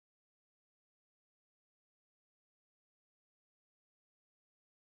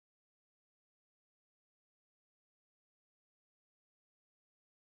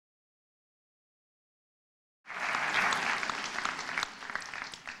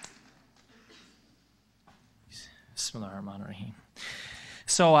Bismillahirrahmanirrahim.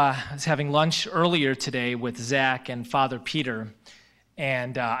 So I was having lunch earlier today with Zach and Father Peter,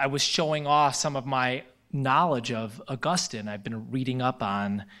 and I was showing off some of my knowledge of Augustine. I've been reading up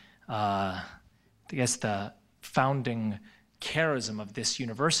on, I guess, the founding charism of this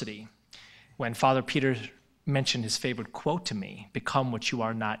university. When Father Peter mentioned his favorite quote to me, "Become what you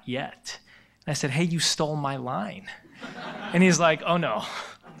are not yet." And I said, "Hey, you stole my line." And he's like, "Oh no.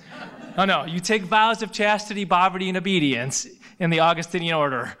 Oh no, you take vows of chastity, poverty, and obedience in the Augustinian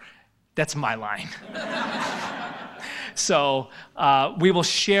order. That's my line." So we will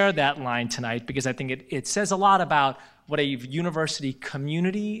share that line tonight because I think it says a lot about what a university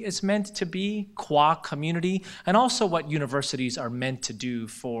community is meant to be, qua community, and also what universities are meant to do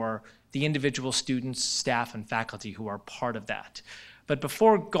for the individual students, staff, and faculty who are part of that. But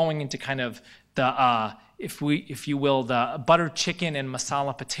before going into kind of the, if you will, the butter chicken and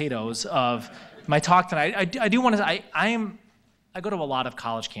masala potatoes of my talk tonight, I do want to say, I go to a lot of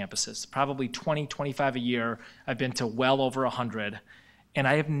college campuses, probably 20, 25 a year. I've been to well over 100, and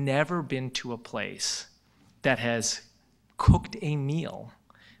I have never been to a place that has cooked a meal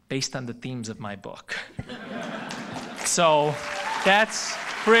based on the themes of my book. So that's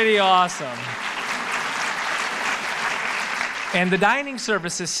pretty awesome. And the dining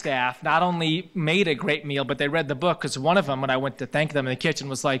services staff not only made a great meal, but they read the book, because one of them, when I went to thank them in the kitchen,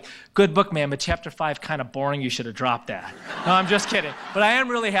 was like, "Good book, man, but chapter 5 kind of boring. You should have dropped that." No, I'm just kidding. But I am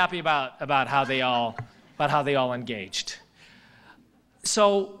really happy about how they all engaged.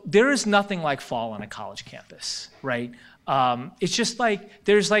 So there is nothing like fall on a college campus, right? It's just like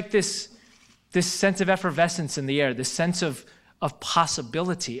there's like this sense of effervescence in the air, this sense of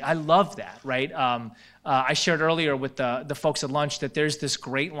possibility. I love that, right? I shared earlier with the folks at lunch that there's this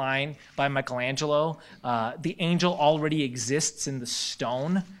great line by Michelangelo, "The angel already exists in the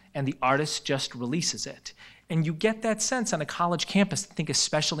stone, and the artist just releases it." And you get that sense on a college campus, I think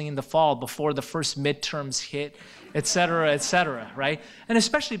especially in the fall, before the first midterms hit, et cetera, right? And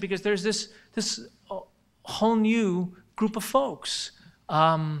especially because there's this whole new group of folks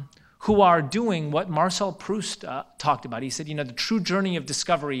who are doing what Marcel Proust talked about. He said, the true journey of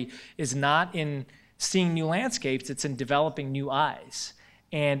discovery is not in seeing new landscapes, it's in developing new eyes.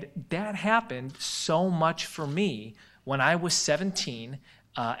 And that happened so much for me when I was 17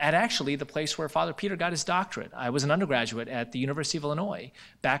 at actually the place where Father Peter got his doctorate. I was an undergraduate at the University of Illinois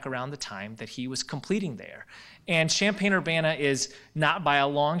back around the time that he was completing there. And Champaign-Urbana is not by a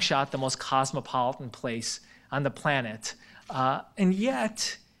long shot the most cosmopolitan place on the planet. And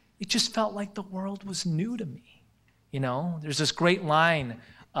yet, it just felt like the world was new to me. There's this great line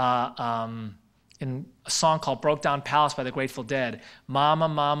in a song called "Broke Down Palace" by the Grateful Dead. "Mama,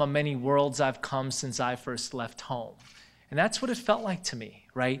 mama, many worlds I've come since I first left home." And that's what it felt like to me,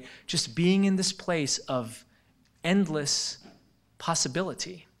 right? Just being in this place of endless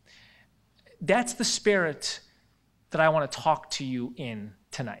possibility. That's the spirit that I want to talk to you in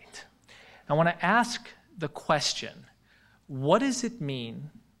tonight. I want to ask the question, what does it mean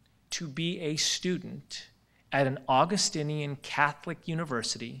to be a student at an Augustinian Catholic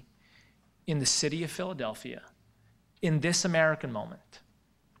university in the city of Philadelphia in this American moment?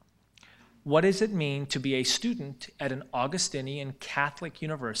 What does it mean to be a student at an Augustinian Catholic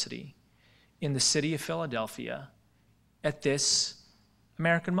university in the city of Philadelphia at this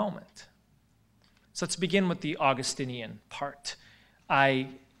American moment? So let's begin with the Augustinian part. I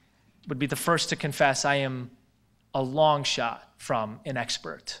would be the first to confess I am a long shot from an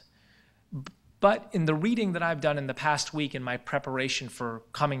expert. But in the reading that I've done in the past week in my preparation for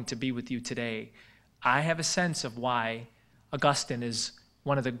coming to be with you today, I have a sense of why Augustine is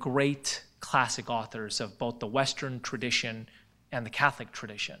one of the great classic authors of both the Western tradition and the Catholic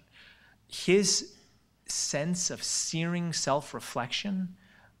tradition. His sense of searing self-reflection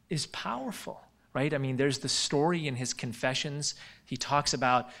is powerful, right? I mean, there's the story in his Confessions. He talks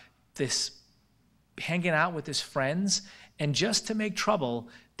about this hanging out with his friends, and just to make trouble,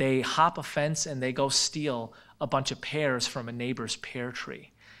 they hop a fence and they go steal a bunch of pears from a neighbor's pear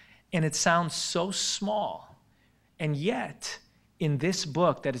tree. And it sounds so small. And yet, in this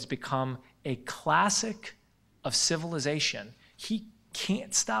book that has become a classic of civilization, he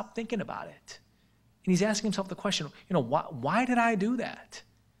can't stop thinking about it. And he's asking himself the question, why did I do that?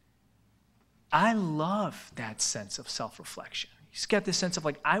 I love that sense of self-reflection. He's got this sense of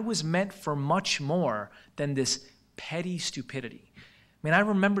like, I was meant for much more than this petty stupidity. I mean, I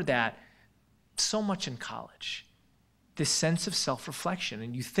remember that so much in college, this sense of self-reflection.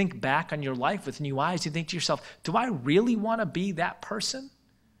 And you think back on your life with new eyes, you think to yourself, do I really want to be that person?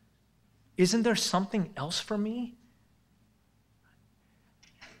 Isn't there something else for me?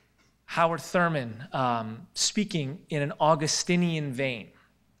 Howard Thurman, speaking in an Augustinian vein,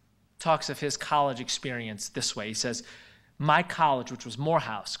 talks of his college experience this way. He says, my college, which was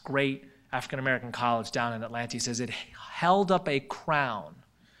Morehouse, great African-American college down in Atlanta, he says, it held up a crown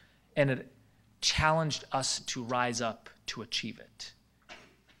and it challenged us to rise up to achieve it.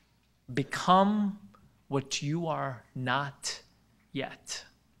 Become what you are not yet.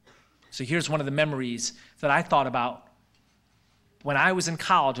 So here's one of the memories that I thought about when I was in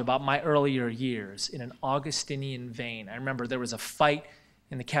college, about my earlier years, in an Augustinian vein. I remember there was a fight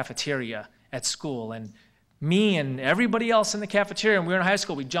in the cafeteria at school, and me and everybody else in the cafeteria, and we were in high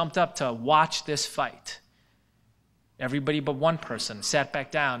school, we jumped up to watch this fight. Everybody but one person sat back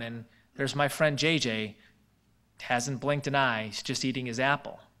down, and there's my friend JJ, hasn't blinked an eye, he's just eating his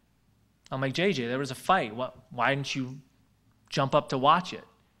apple. I'm like, JJ, there was a fight. Why didn't you jump up to watch it?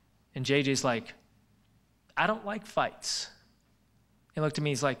 And JJ's like, I don't like fights. He looked at me,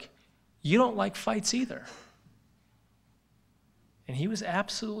 he's like, you don't like fights either. And he was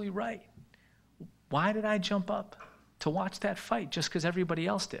absolutely right. Why did I jump up to watch that fight just because everybody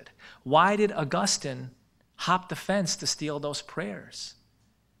else did? Why did Augustine hop the fence to steal those prayers?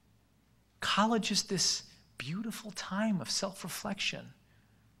 College is this beautiful time of self-reflection.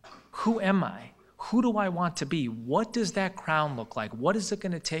 Who am I? Who do I want to be? What does that crown look like? What is it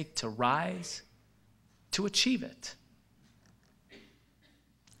going to take to rise, to achieve it?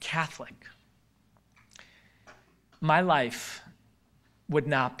 Catholic. My life would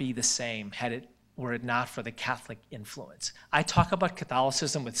not be the same were it not for the Catholic influence. I talk about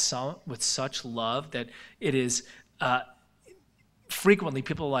Catholicism with such love that it is frequently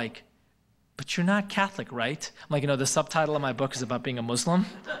people are like, but you're not Catholic, right? I'm like, the subtitle of my book is about being a Muslim,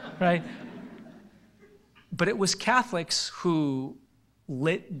 right? But it was Catholics who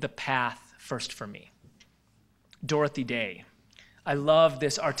lit the path first for me. Dorothy Day. I love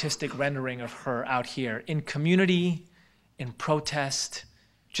this artistic rendering of her out here in community, in protest,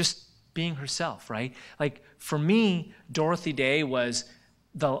 just being herself, right? Like for me, Dorothy Day was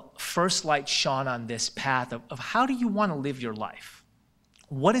the first light shone on this path of how do you want to live your life?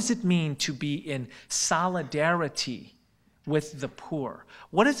 What does it mean to be in solidarity with the poor?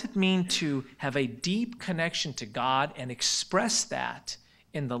 What does it mean to have a deep connection to God and express that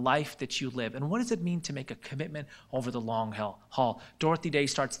in the life that you live? And what does it mean to make a commitment over the long haul? Dorothy Day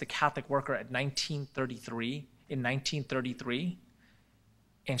starts the Catholic Worker in 1933,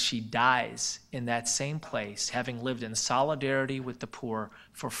 and she dies in that same place, having lived in solidarity with the poor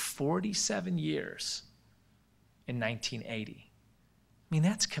for 47 years in 1980. I mean,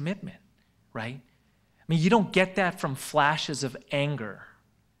 that's commitment, right? I mean, you don't get that from flashes of anger.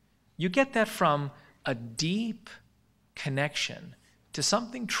 You get that from a deep connection to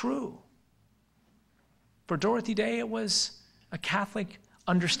something true. For Dorothy Day, it was a Catholic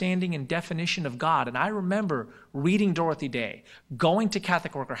understanding and definition of God. And I remember reading Dorothy Day, going to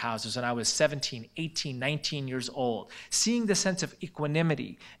Catholic worker houses when I was 17, 18, 19 years old, seeing the sense of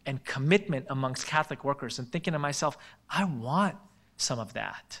equanimity and commitment amongst Catholic workers and thinking to myself, I want some of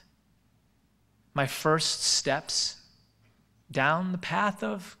that. My first steps down the path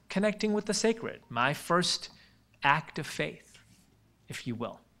of connecting with the sacred, my first act of faith, if you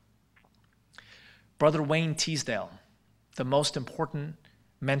will. Brother Wayne Teasdale, the most important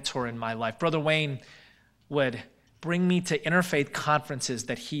mentor in my life. Brother Wayne would bring me to interfaith conferences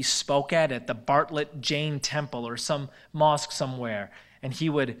that he spoke at the Bartlett Jain Temple or some mosque somewhere, and he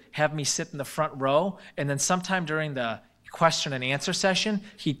would have me sit in the front row, and then sometime during the question and answer session,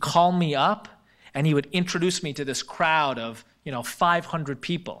 he'd call me up, and he would introduce me to this crowd of 500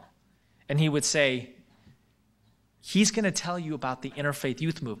 people, and he would say, he's going to tell you about the interfaith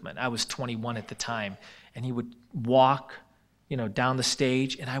youth movement. I was 21 at the time, and he would walk down the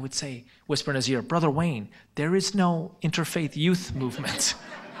stage, and I would say, whisper in his ear, Brother Wayne, there is no interfaith youth movement.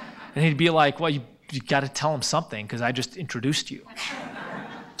 And he'd be like, well, you got to tell him something because I just introduced you.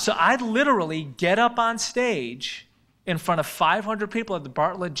 So I'd literally get up on stage in front of 500 people at the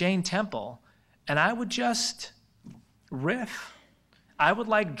Bartlett Jain Temple, and I would just riff. I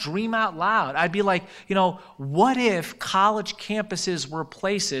would dream out loud. I'd be like, what if college campuses were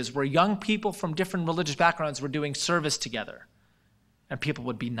places where young people from different religious backgrounds were doing service together? And people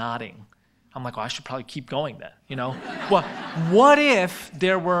would be nodding. I'm like, I should probably keep going then, Well, what if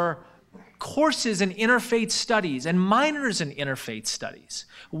there were courses in interfaith studies and minors in interfaith studies?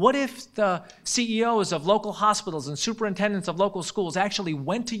 What if the CEOs of local hospitals and superintendents of local schools actually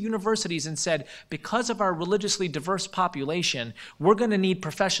went to universities and said, because of our religiously diverse population, we're going to need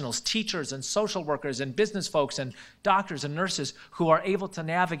professionals, teachers and social workers and business folks and doctors and nurses who are able to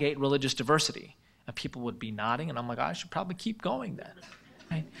navigate religious diversity? And people would be nodding, and I'm like, I should probably keep going then.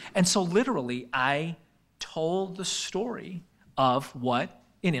 Right? And so literally, I told the story of what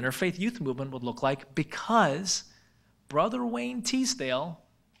an interfaith youth movement would look like because Brother Wayne Teasdale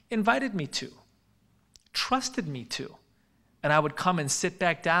invited me to, trusted me to. And I would come and sit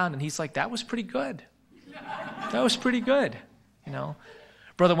back down, and he's like, that was pretty good. That was pretty good, you know.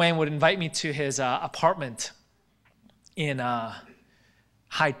 Brother Wayne would invite me to his apartment in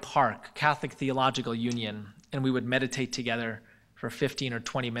Hyde Park, Catholic Theological Union, and we would meditate together for 15 or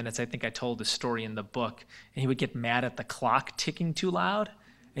 20 minutes. I think I told the story in the book. And he would get mad at the clock ticking too loud,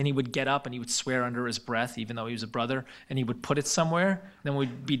 and he would get up and he would swear under his breath, even though he was a brother, and he would put it somewhere. Then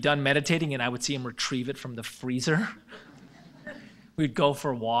we'd be done meditating, and I would see him retrieve it from the freezer. We'd go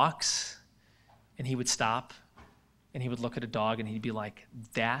for walks, and he would stop, and he would look at a dog, and he'd be like,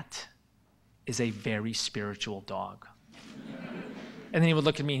 that is a very spiritual dog. And then he would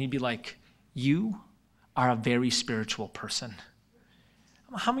look at me, and he'd be like, you are a very spiritual person.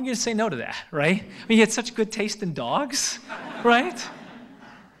 How am I going to say no to that, right? I mean, he had such good taste in dogs, right?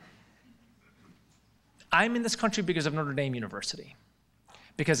 I'm in this country because of Notre Dame University,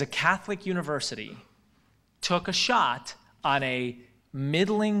 because a Catholic university took a shot on a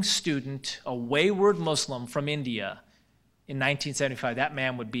middling student, a wayward Muslim from India in 1975. That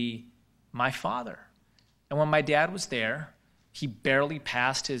man would be my father. And when my dad was there, he barely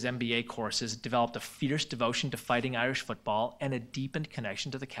passed his MBA courses, developed a fierce devotion to fighting Irish football, and a deepened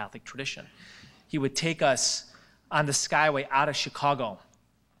connection to the Catholic tradition. He would take us on the Skyway out of Chicago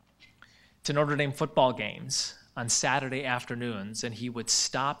to Notre Dame football games on Saturday afternoons, and he would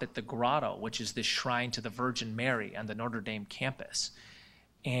stop at the Grotto, which is this shrine to the Virgin Mary on the Notre Dame campus.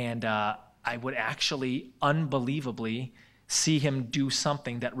 And I would actually, unbelievably, see him do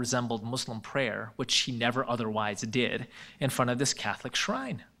something that resembled Muslim prayer, which he never otherwise did, in front of this Catholic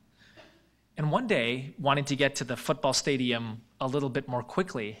shrine. And one day, wanting to get to the football stadium a little bit more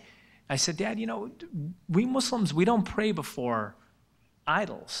quickly, I said, Dad, you know, we Muslims, we don't pray before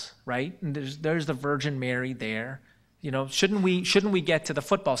idols, right? And there's the Virgin Mary there. You know, shouldn't we get to the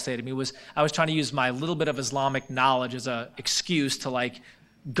football stadium? I was trying to use my little bit of Islamic knowledge as an excuse to like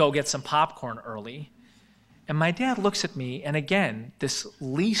go get some popcorn early. And my dad looks at me, and again, this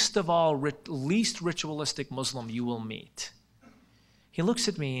least ritualistic Muslim you will meet. He looks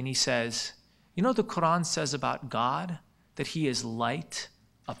at me and he says, you know, the Quran says about God that he is light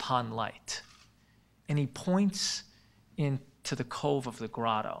upon light. And he points into the cove of the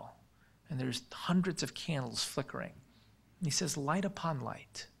grotto, and there's hundreds of candles flickering. And he says, light upon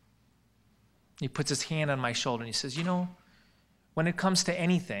light. He puts his hand on my shoulder and he says, you know, when it comes to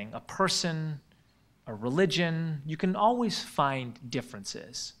anything, a person, a religion, you can always find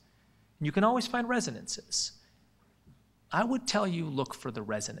differences. You can always find resonances. I would tell you, look for the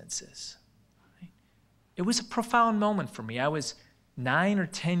resonances. Right? It was a profound moment for me. I was 9 or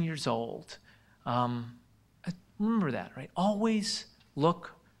 10 years old. I remember that, right? Always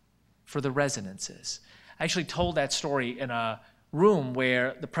look for the resonances. I actually told that story in a room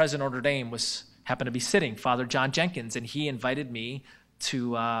where the president of Notre Dame happened to be sitting, Father John Jenkins, and he invited me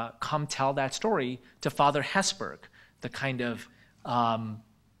to come tell that story to Father Hesburgh, the kind of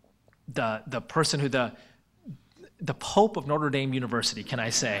the person who the Pope of Notre Dame University, can I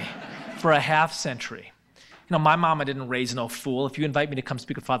say, for a half century. You know, my mama didn't raise no fool. If you invite me to come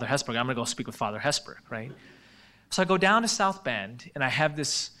speak with Father Hesburgh, I'm going to go speak with Father Hesburgh, right? So I go down to South Bend, and I have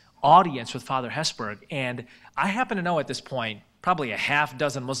this audience with Father Hesburgh, and I happen to know at this point probably a half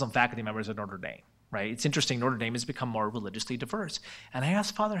dozen Muslim faculty members at Notre Dame. Right? It's interesting, Notre Dame has become more religiously diverse. And I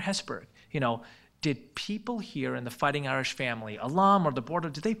asked Father Hesburgh, you know, did people here in the Fighting Irish family, alum or the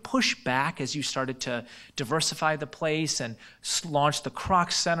board, did they push back as you started to diversify the place and launch the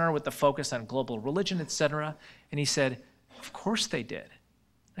Kroc Center with the focus on global religion, et cetera? And he said, of course they did.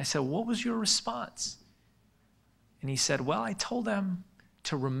 I said, what was your response? And he said, well, I told them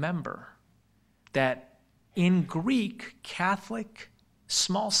to remember that in Greek, Catholic,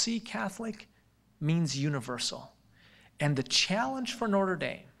 small c Catholic, means universal. And the challenge for Notre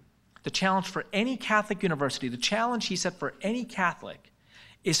Dame, the challenge for any Catholic university, the challenge, he said, for any Catholic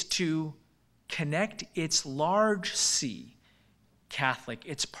is to connect its large C Catholic,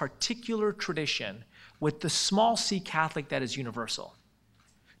 its particular tradition, with the small c Catholic that is universal.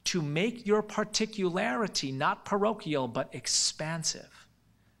 To make your particularity not parochial, but expansive.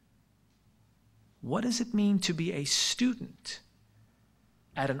 What does it mean to be a student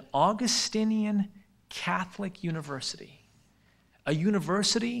at an Augustinian Catholic university, a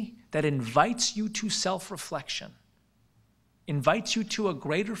university that invites you to self-reflection, invites you to a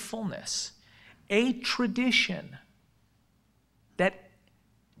greater fullness, a tradition that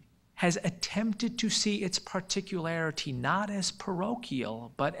has attempted to see its particularity not as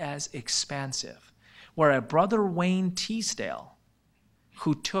parochial, but as expansive, where a brother Wayne Teasdale,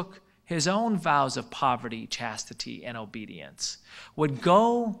 who took his own vows of poverty, chastity, and obedience, would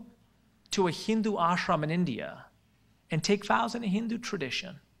go to a Hindu ashram in India and take vows in a Hindu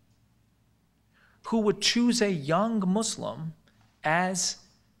tradition, who would choose a young Muslim as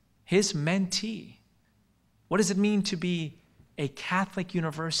his mentee. What does it mean to be a Catholic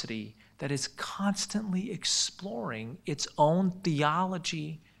university that is constantly exploring its own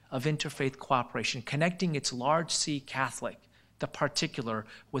theology of interfaith cooperation, connecting its large C Catholic, the particular,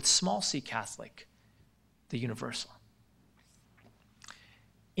 with small c Catholic, the universal?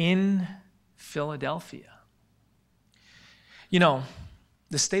 In Philadelphia, you know,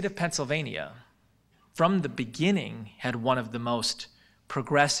 the state of Pennsylvania, from the beginning, had one of the most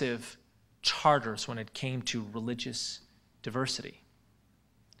progressive charters when it came to religious diversity.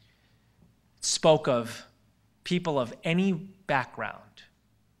 It spoke of people of any background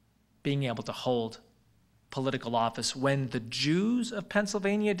being able to hold political office. When the Jews of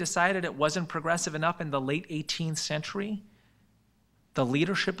Pennsylvania decided it wasn't progressive enough in the late 18th century, the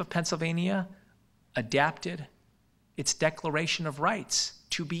leadership of Pennsylvania adapted its Declaration of Rights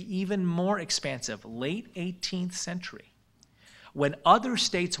to be even more expansive, late 18th century. When other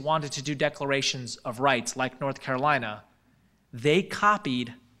states wanted to do declarations of rights, like North Carolina, they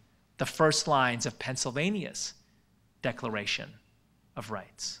copied the first lines of Pennsylvania's Declaration of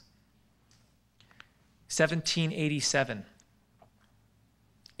Rights. 1787,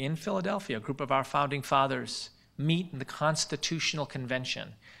 in Philadelphia, a group of our founding fathers meet in the Constitutional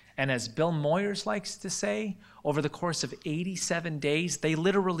Convention. And as Bill Moyers likes to say, over the course of 87 days, they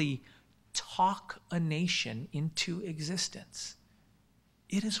literally talk a nation into existence.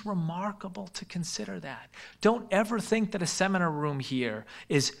 It is remarkable to consider that. Don't ever think that a seminar room here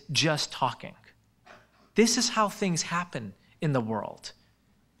is just talking. This is how things happen in the world.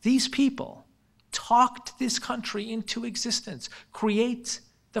 These people talked this country into existence, create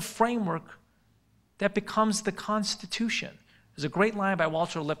the framework that becomes the Constitution. There's a great line by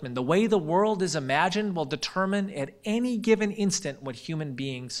Walter Lippmann: the way the world is imagined will determine at any given instant what human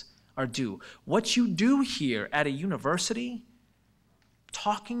beings are due. What you do here at a university,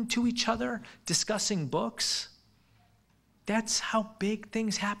 talking to each other, discussing books, that's how big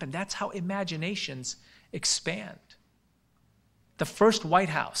things happen. That's how imaginations expand. The first White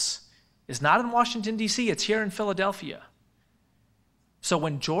House is not in Washington, D.C., it's here in Philadelphia. So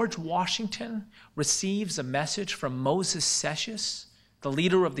when George Washington receives a message from Moses Sessions, the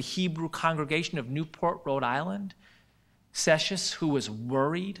leader of the Hebrew congregation of Newport, Rhode Island, Sessions, who was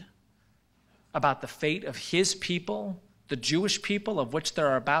worried about the fate of his people, the Jewish people, of which there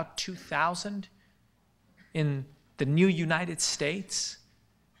are about 2,000 in the new United States,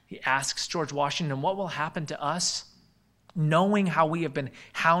 he asks George Washington, what will happen to us, knowing how we have been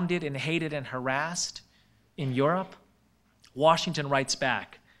hounded and hated and harassed in Europe? Washington writes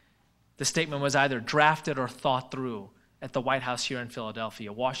back. The statement was either drafted or thought through at the White House here in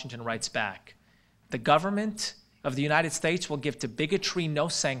Philadelphia. Washington writes back, the government of the United States will give to bigotry no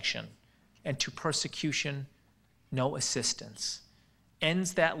sanction and to persecution no assistance.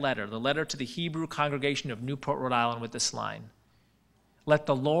 Ends that letter, the letter to the Hebrew congregation of Newport, Rhode Island, with this line: let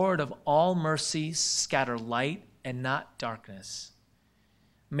the Lord of all mercies scatter light and not darkness.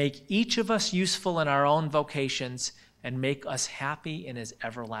 Make each of us useful in our own vocations and make us happy in his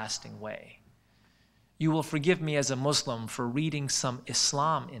everlasting way. You will forgive me as a Muslim for reading some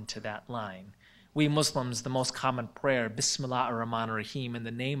Islam into that line. We Muslims, the most common prayer, Bismillah ar-Rahman ar-Rahim, in the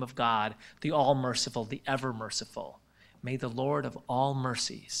name of God, the all-merciful, the ever-merciful. May the Lord of all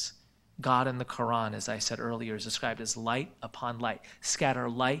mercies, God in the Quran, as I said earlier, is described as light upon light, scatter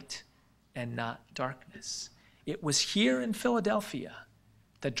light and not darkness. It was here in Philadelphia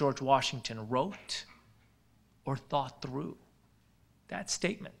that George Washington wrote or thought through that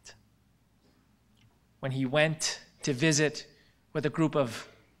statement. When he went to visit with a group of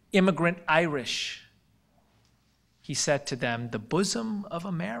immigrant Irish, he said to them, the bosom of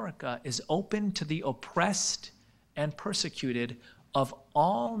America is open to the oppressed and persecuted of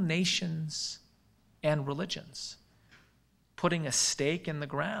all nations and religions, putting a stake in the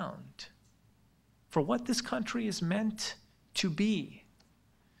ground for what this country is meant to be.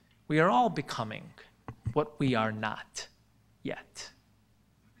 We are all becoming what we are not yet.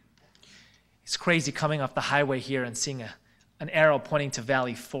 It's crazy coming off the highway here and seeing an arrow pointing to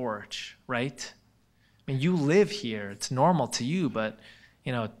Valley Forge, right? I mean, you live here, it's normal to you, but,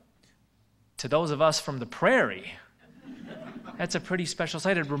 you know, to those of us from the prairie, that's a pretty special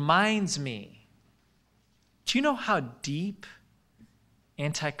sight. It reminds me, do you know how deep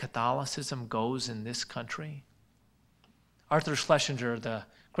anti-Catholicism goes in this country? Arthur Schlesinger, the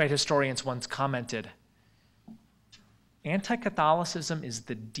great historian, once commented, anti-Catholicism is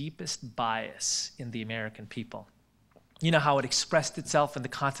the deepest bias in the American people. You know how it expressed itself in the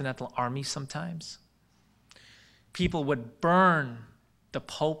Continental Army sometimes? People would burn the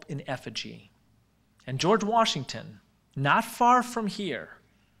Pope in effigy. And George Washington, not far from here,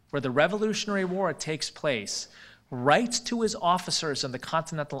 where the Revolutionary War takes place, writes to his officers in the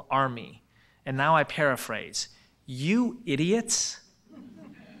Continental Army, and now I paraphrase, "You idiots,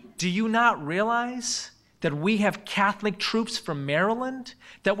 do you not realize that we have Catholic troops from Maryland,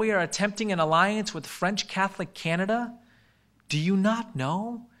 that we are attempting an alliance with French Catholic Canada? Do you not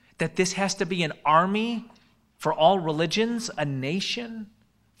know that this has to be an army for all religions, a nation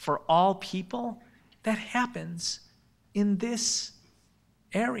for all people?" That happens in this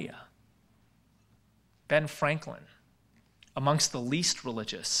area. Ben Franklin, amongst the least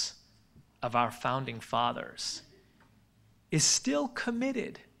religious of our founding fathers, is still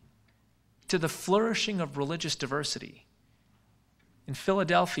committed to the flourishing of religious diversity. In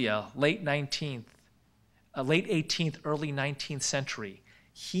Philadelphia, late 18th, early 19th century,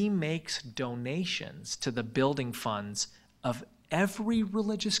 he makes donations to the building funds of every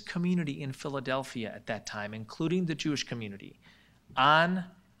religious community in Philadelphia at that time, including the Jewish community, on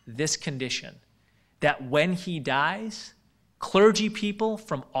this condition, that when he dies, clergy people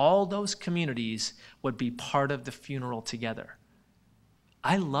from all those communities would be part of the funeral together.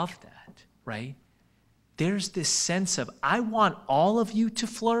 I love that, right? There's this sense of, I want all of you to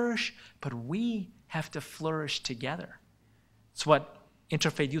flourish, but we have to flourish together. It's what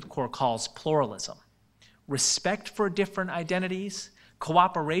Interfaith Youth Corps calls pluralism. Respect for different identities,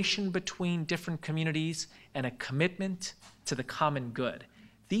 cooperation between different communities, and a commitment to the common good.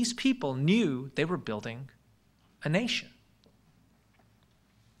 These people knew they were building a nation.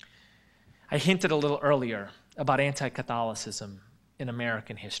 I hinted a little earlier about anti-Catholicism in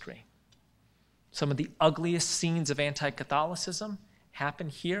American history. Some of the ugliest scenes of anti-Catholicism happen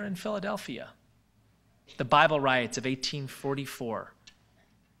here in Philadelphia. The Bible riots of 1844.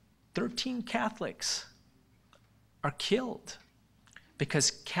 13 Catholics are killed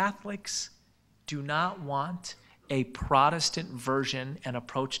because Catholics do not want a Protestant version and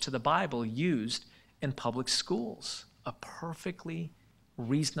approach to the Bible used in public schools. A perfectly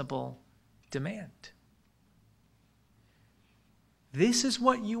reasonable demand. This is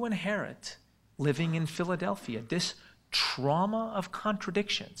what you inherit living in Philadelphia, this trauma of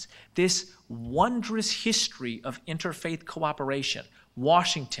contradictions, this wondrous history of interfaith cooperation.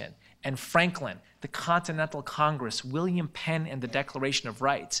 Washington and Franklin, the Continental Congress, William Penn and the Declaration of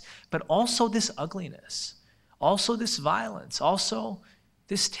Rights, but also this ugliness, also this violence, also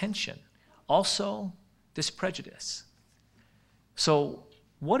this tension, also this prejudice. So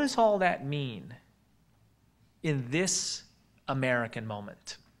what does all that mean in this American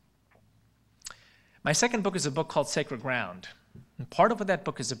moment? My second book is a book called Sacred Ground. And part of what that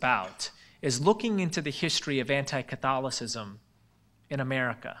book is about is looking into the history of anti-Catholicism in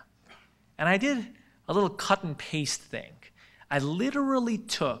America. And I did a little cut and paste thing. I literally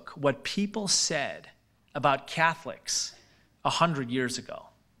took what people said about Catholics 100 years ago.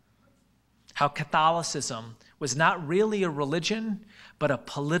 How Catholicism was not really a religion, but a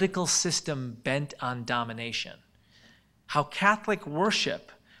political system bent on domination. How Catholic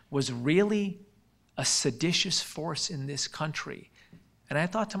worship was really a seditious force in this country. And I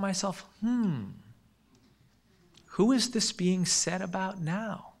thought to myself, who is this being said about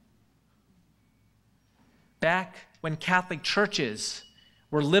now? Back when Catholic churches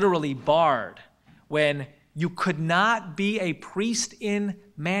were literally barred, when you could not be a priest in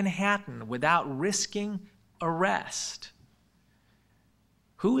Manhattan without risking arrest.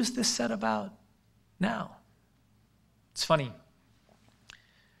 Who is this said about now? It's funny.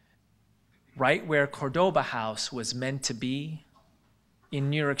 Right where Cordoba House was meant to be in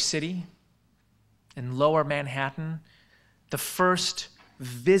New York City, in Lower Manhattan, the first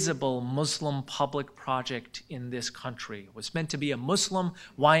visible Muslim public project in this country was meant to be a Muslim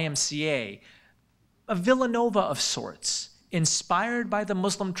YMCA, a Villanova of sorts, inspired by the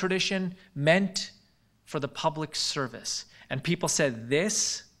Muslim tradition, meant for the public service. And people said,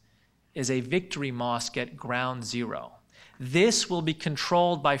 this is a victory mosque at ground zero. This will be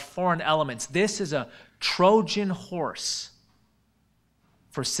controlled by foreign elements. This is a Trojan horse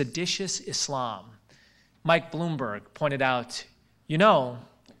for seditious Islam. Mike Bloomberg pointed out, you know,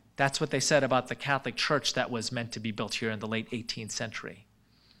 that's what they said about the Catholic Church that was meant to be built here in the late 18th century.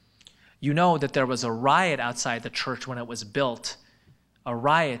 You know that there was a riot outside the church when it was built a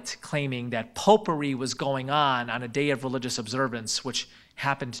riot claiming that popery was going on a day of religious observance, which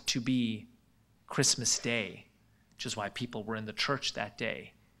happened to be Christmas Day, which is why people were in the church that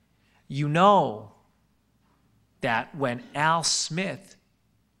day. You know that when Al Smith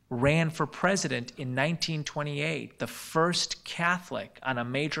ran for president in 1928, the first Catholic on a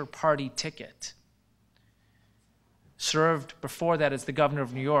major party ticket, served before that as the governor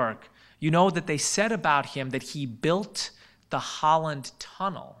of New York, you know that they said about him that he built the Holland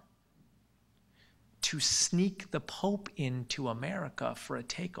Tunnel to sneak the Pope into America for a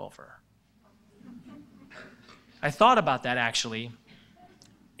takeover. I thought about that actually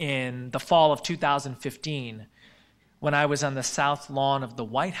in the fall of 2015 when I was on the south lawn of the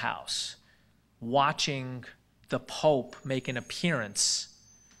White House watching the Pope make an appearance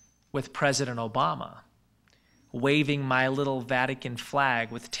with President Obama, waving my little Vatican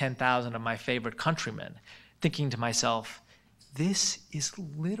flag with 10,000 of my favorite countrymen, thinking to myself, this is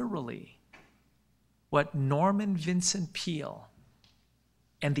literally what Norman Vincent Peale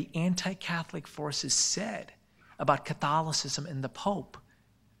and the anti-Catholic forces said about Catholicism and the Pope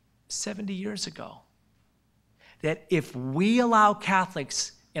 70 years ago. That if we allow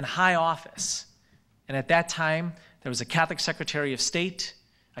Catholics in high office, and at that time there was a Catholic Secretary of State,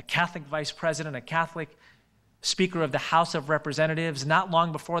 a Catholic Vice President, a Catholic Speaker of the House of Representatives. Not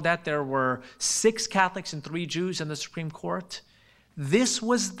long before that, there were 6 Catholics and 3 Jews in the Supreme Court. This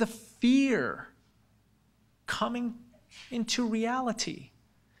was the fear coming into reality.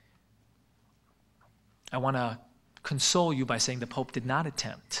 I want to console you by saying the Pope did not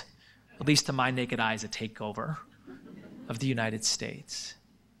attempt, at least to my naked eyes, a takeover of the United States.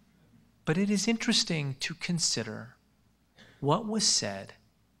 But it is interesting to consider what was said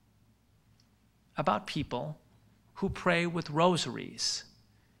about people who pray with rosaries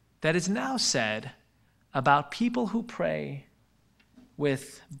that is now said about people who pray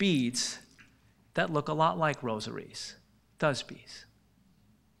with beads that look a lot like rosaries, thusbies.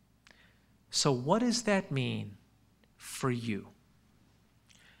 So what does that mean for you?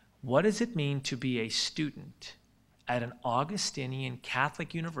 What does it mean to be a student at an Augustinian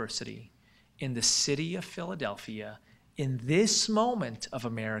Catholic university in the city of Philadelphia in this moment of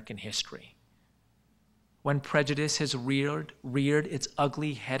American history, when prejudice has reared its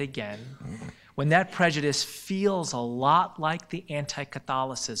ugly head again, when that prejudice feels a lot like the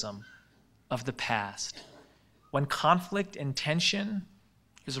anti-Catholicism of the past, when conflict and tension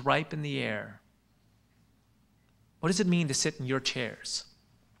is ripe in the air? What does it mean to sit in your chairs?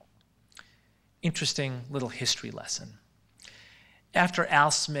 Interesting little history lesson. After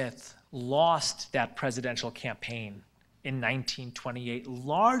Al Smith lost that presidential campaign in 1928,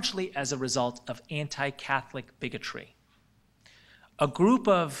 largely as a result of anti-Catholic bigotry, a group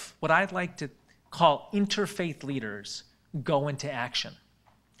of what I'd like to call interfaith leaders go into action.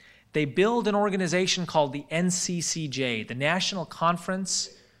 They build an organization called the NCCJ, the National Conference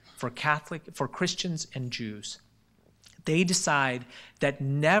for Christians and Jews. They decide that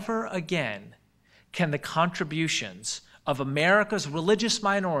never again can the contributions of America's religious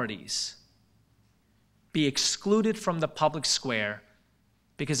minorities be excluded from the public square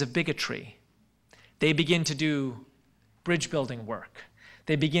because of bigotry. They begin to do bridge building work.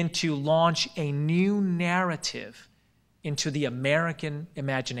 They begin to launch a new narrative into the American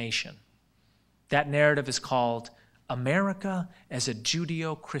imagination. That narrative is called America as a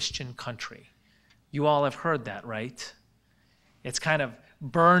Judeo-Christian country. You all have heard that, right? It's kind of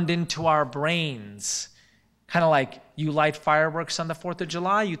burned into our brains. Kind of like you light fireworks on the 4th of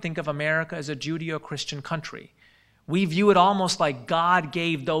July, you think of America as a Judeo-Christian country. We view it almost like God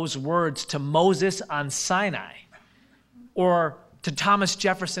gave those words to Moses on Sinai, or to Thomas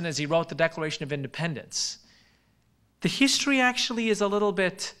Jefferson as he wrote the Declaration of Independence. The history actually is a little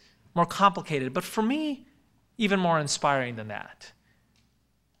bit more complicated, but for me, even more inspiring than that.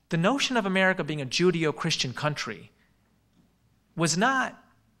 The notion of America being a Judeo-Christian country was not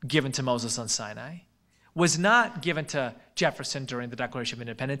given to Moses on Sinai, was not given to Jefferson during the Declaration of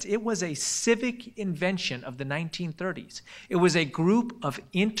Independence. It was a civic invention of the 1930s. It was a group of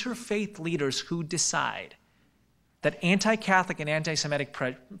interfaith leaders who decide that anti-Catholic and anti-Semitic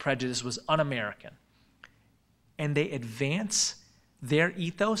prejudice was un-American. And they advance their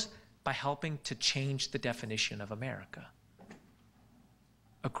ethos by helping to change the definition of America.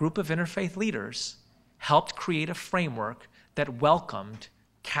 A group of interfaith leaders helped create a framework that welcomed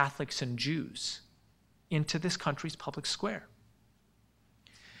Catholics and Jews into this country's public square.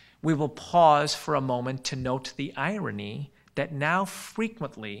 We will pause for a moment to note the irony that now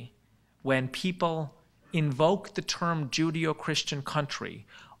frequently, when people invoke the term Judeo-Christian country,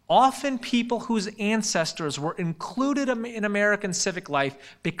 often people whose ancestors were included in American civic life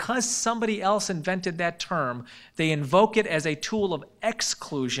because somebody else invented that term, they invoke it as a tool of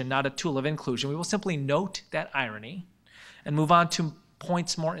exclusion, not a tool of inclusion. We will simply note that irony and move on to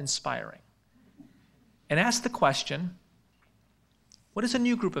points more inspiring. And ask the question, what does a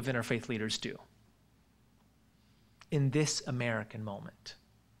new group of interfaith leaders do in this American moment?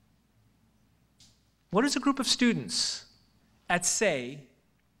 What does a group of students at, say,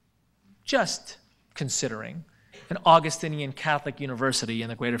 just considering an Augustinian Catholic university in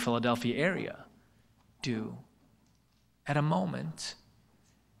the greater Philadelphia area do at a moment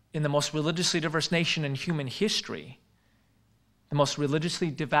in the most religiously diverse nation in human history, the most religiously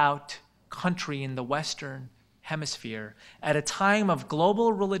devout country in the Western Hemisphere, at a time of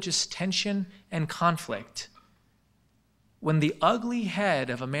global religious tension and conflict, when the ugly head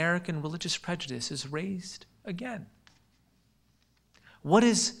of American religious prejudice is raised again? What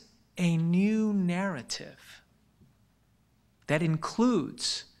is a new narrative that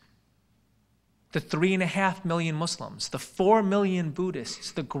includes the 3.5 million Muslims, the 4 million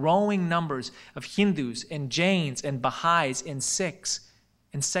Buddhists, the growing numbers of Hindus and Jains and Baha'is and Sikhs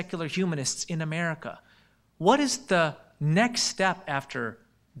and secular humanists in America? What is the next step after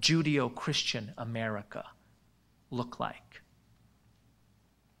Judeo-Christian America look like?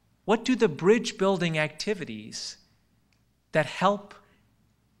 What do the bridge-building activities that help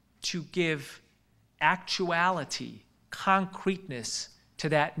to give actuality, concreteness to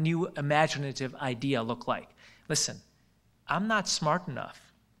that new imaginative idea look like? Listen, I'm not smart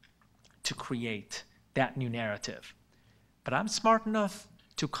enough to create that new narrative, but I'm smart enough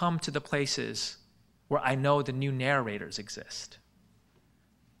to come to the places where I know the new narrators exist.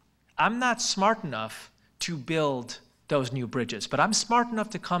 I'm not smart enough to build those new bridges, but I'm smart enough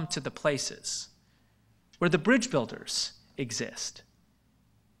to come to the places where the bridge builders exist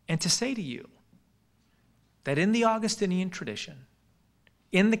and to say to you that in the Augustinian tradition,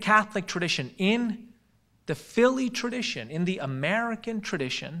 in the Catholic tradition, in the Philly tradition, in the American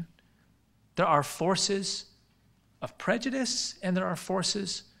tradition, there are forces of prejudice and there are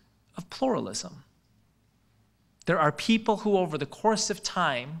forces of pluralism. There are people who over the course of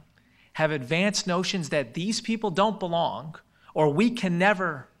time have advanced notions that these people don't belong or we can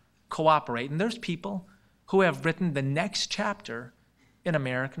never cooperate. And there's people who have written the next chapter in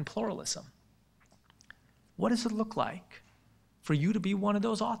American pluralism. What does it look like for you to be one of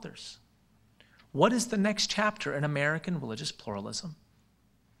those authors? What does the next chapter in American religious pluralism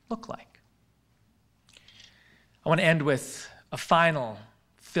look like? I want to end with a final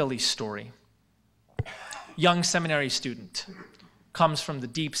Philly story. Young seminary student, comes from the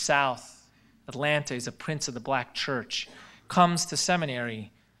deep South. Atlanta, is a prince of the black church, comes to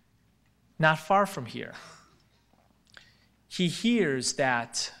seminary not far from here. He hears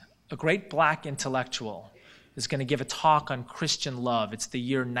that a great black intellectual is going to give a talk on Christian love. It's the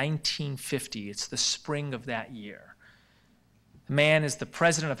year 1950. It's the spring of that year. The man is the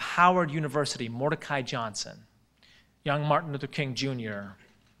president of Howard University, Mordecai Johnson. Young Martin Luther King Jr.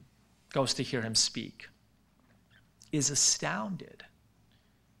 goes to hear him speak, is astounded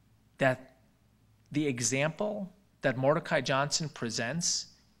that the example that Mordecai Johnson presents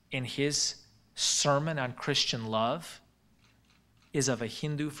in his sermon on Christian love is of a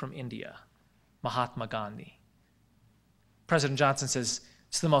Hindu from India, Mahatma Gandhi. President Johnson says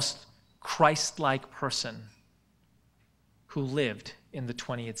it's the most Christ-like person who lived in the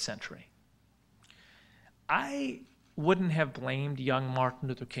 20th century. I wouldn't have blamed young Martin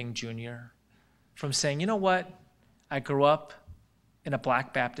Luther King Jr. from saying, you know what, I grew up in a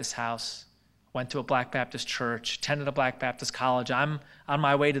Black Baptist house, went to a Black Baptist church, attended a Black Baptist college, I'm on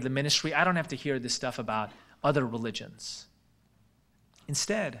my way to the ministry, I don't have to hear this stuff about other religions.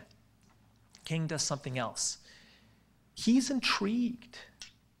 Instead, King does something else. He's intrigued.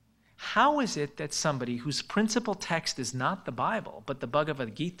 How is it that somebody whose principal text is not the Bible, but the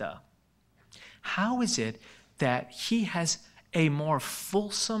Bhagavad Gita, how is it that he has a more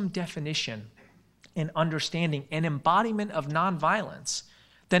fulsome definition and understanding and embodiment of nonviolence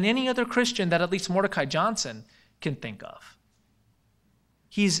than any other Christian that at least Mordecai Johnson can think of?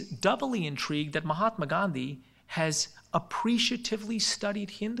 He's doubly intrigued that Mahatma Gandhi has appreciatively studied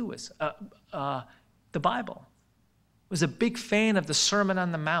Hinduism, the Bible. Was a big fan of the Sermon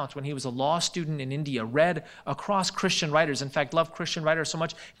on the Mount when he was a law student in India, read across Christian writers, in fact, loved Christian writers so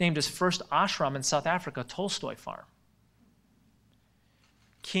much, named his first ashram in South Africa, Tolstoy Farm.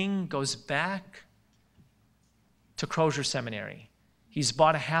 King goes back to Crozier Seminary. He's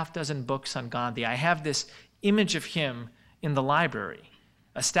bought a half-dozen books on Gandhi. I have this image of him in the library,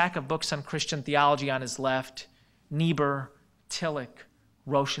 a stack of books on Christian theology on his left, Niebuhr, Tillich,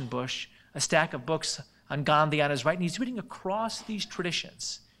 Rauschenbusch, a stack of books on Gandhi on his right, and he's reading across these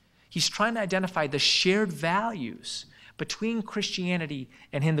traditions. He's trying to identify the shared values between Christianity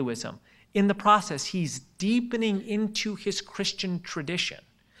and Hinduism. In the process, he's deepening into his Christian tradition.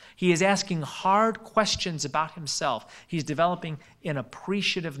 He is asking hard questions about himself. He's developing an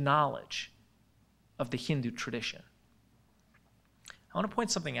appreciative knowledge of the Hindu tradition. I want to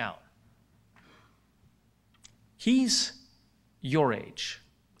point something out. He's your age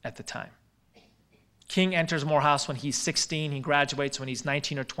at the time. King enters Morehouse when he's 16. He graduates when he's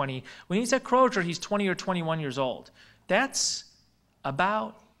 19 or 20. When he's at Crozier, he's 20 or 21 years old. That's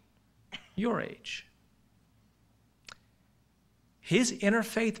about your age. His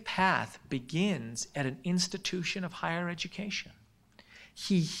interfaith path begins at an institution of higher education.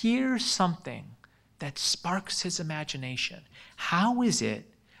 He hears something that sparks his imagination. How is it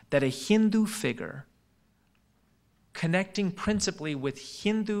that a Hindu figure connecting principally with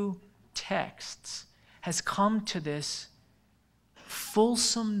Hindu texts has come to this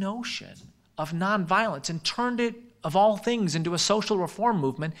fulsome notion of nonviolence and turned it, of all things, into a social reform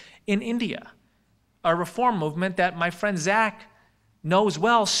movement in India? A reform movement that my friend Zach knows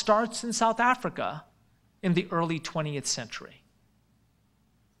well starts in South Africa in the early 20th century.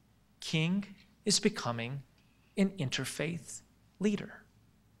 King is becoming an interfaith leader.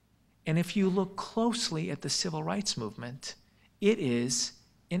 And if you look closely at the civil rights movement, it is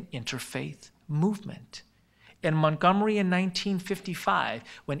an interfaith movement. In Montgomery in 1955,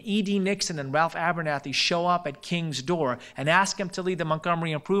 when E.D. Nixon and Ralph Abernathy show up at King's door and ask him to lead the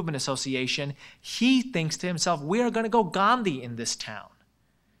Montgomery Improvement Association, he thinks to himself, we are going to go Gandhi in this town.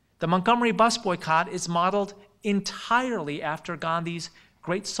 The Montgomery bus boycott is modeled entirely after Gandhi's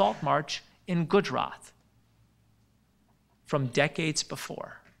Great Salt March in Gujarat from decades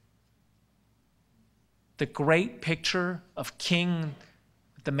before. The great picture of King,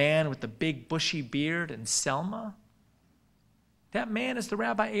 the man with the big bushy beard, and Selma, that man is the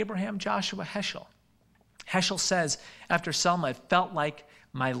Rabbi Abraham Joshua Heschel. Heschel says, after Selma, it felt like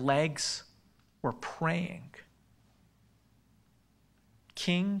my legs were praying.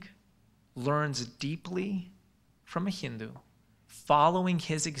 King learns deeply from a Hindu, following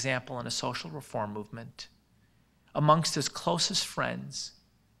his example in a social reform movement. Amongst his closest friends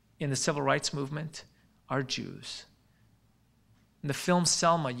in the civil rights movement are Jews. In the film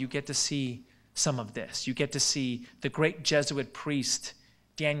Selma, you get to see some of this. You get to see the great Jesuit priest,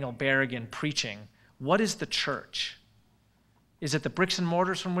 Daniel Berrigan, preaching. What is the church? Is it the bricks and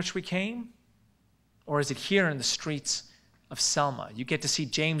mortars from which we came? Or is it here in the streets of Selma? You get to see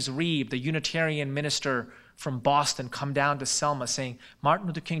James Reeb, the Unitarian minister from Boston, come down to Selma saying, Martin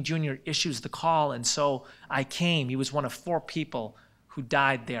Luther King Jr. issues the call, and so I came. He was one of 4 people who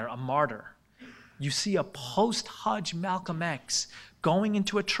died there, a martyr. You see a post-Hajj Malcolm X going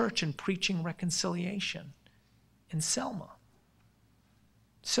into a church and preaching reconciliation in Selma.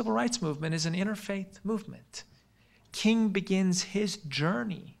 Civil rights movement is an interfaith movement. King begins his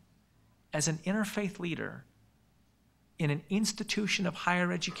journey as an interfaith leader in an institution of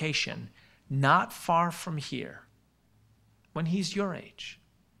higher education not far from here when he's your age.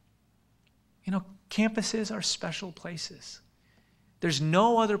 You know, campuses are special places. There's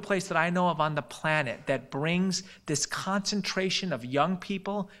no other place that I know of on the planet that brings this concentration of young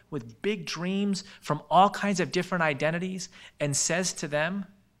people with big dreams from all kinds of different identities and says to them,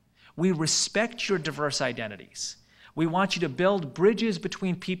 we respect your diverse identities. We want you to build bridges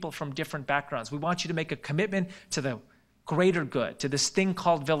between people from different backgrounds. We want you to make a commitment to the greater good, to this thing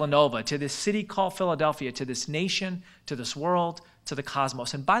called Villanova, to this city called Philadelphia, to this nation, to this world, to the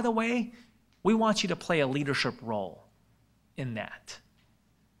cosmos. And by the way, we want you to play a leadership role in that.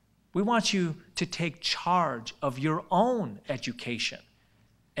 We want you to take charge of your own education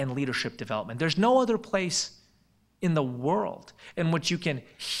and leadership development. There's no other place in the world in which you can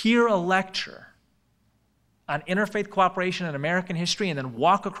hear a lecture on interfaith cooperation and American history and then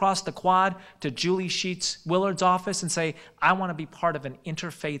walk across the quad to Julie Sheets Willard's office and say, I want to be part of an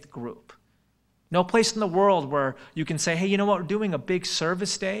interfaith group. No place in the world where you can say, hey, you know what, we're doing a big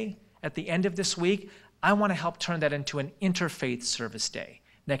service day at the end of this week. I want to help turn that into an interfaith service day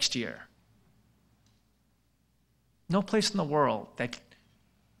next year. No place in the world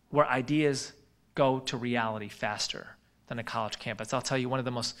where ideas go to reality faster than a college campus. I'll tell you, one of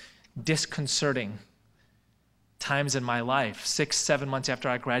the most disconcerting times in my life, 6-7 months after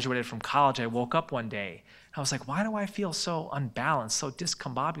I graduated from college, I woke up one day. I was like, why do I feel so unbalanced, so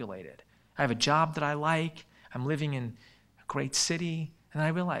discombobulated? I have a job that I like. I'm living in a great city. And I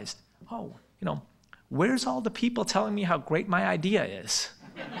realized, oh, you know, where's all the people telling me how great my idea is?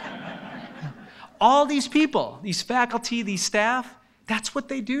 All these people, these faculty, these staff, That's what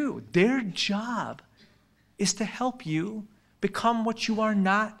they do. Their job is to help you become what you are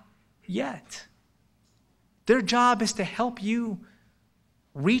not yet. Their job is to help you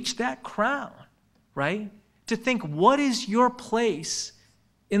reach that crown, right? To think, what is your place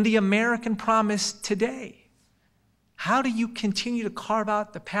in the American promise today? How do you continue to carve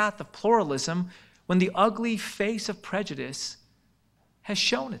out the path of pluralism when the ugly face of prejudice has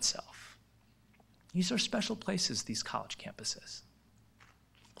shown itself? These are special places, these college campuses.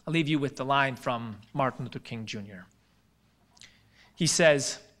 I'll leave you with the line from Martin Luther King Jr. He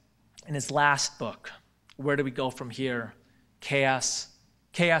says in his last book, Where Do We Go From Here? Chaos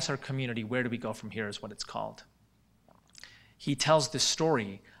or Community, Where Do We Go From Here is what it's called. He tells the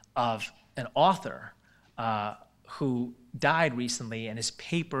story of an author who died recently, and his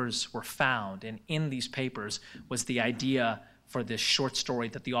papers were found, and in these papers was the idea for this short story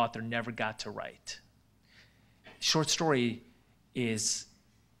that the author never got to write. Short story is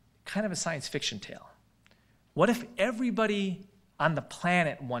kind of a science fiction tale. What if everybody on the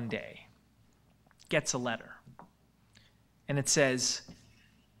planet one day gets a letter, and it says,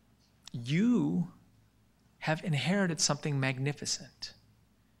 you have inherited something magnificent,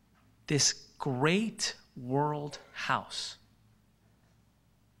 this great world house.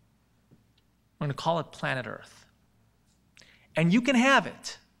 I'm going to call it planet Earth. And you can have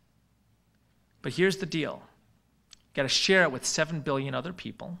it. But here's the deal. You've got to share it with 7 billion other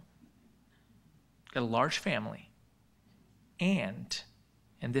people. You've got a large family. And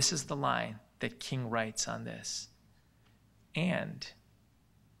this is the line that King writes on this, and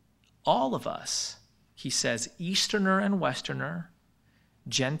all of us, he says, Easterner and Westerner,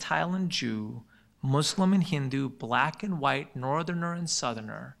 Gentile and Jew, Muslim and Hindu, black and white, Northerner and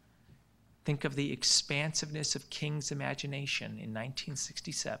Southerner, think of the expansiveness of King's imagination in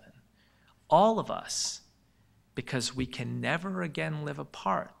 1967. All of us, because we can never again live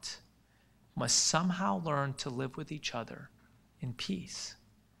apart, must somehow learn to live with each other in peace.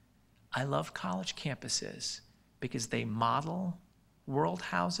 I love college campuses because they model world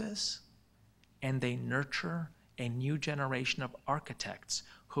houses and they nurture a new generation of architects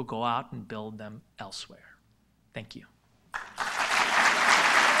who go out and build them elsewhere. Thank you.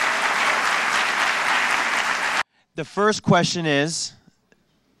 The first question is,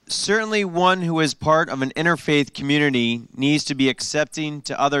 certainly one who is part of an interfaith community needs to be accepting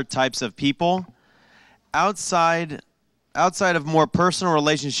to other types of people. Outside of more personal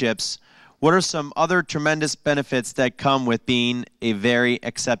relationships, what are some other tremendous benefits that come with being a very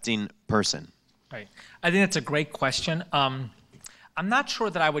accepting person? Right. I think that's a great question. I'm not sure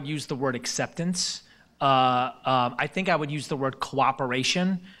that I would use the word acceptance. I think I would use the word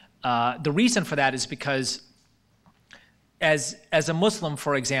cooperation. The reason for that is because as a Muslim,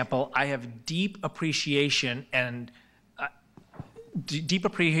 for example, I have deep appreciation and deep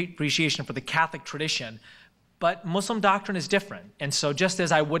appreciation for the Catholic tradition. But Muslim doctrine is different. And so just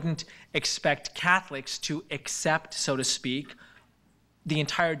as I wouldn't expect Catholics to accept, so to speak, the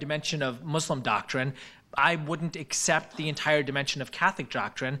entire dimension of Muslim doctrine, I wouldn't accept the entire dimension of Catholic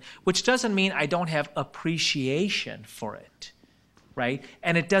doctrine, which doesn't mean I don't have appreciation for it, right?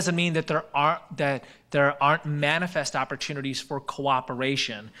 And it doesn't mean that there aren't manifest opportunities for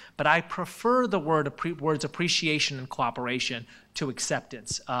cooperation, but I prefer the words appreciation and cooperation to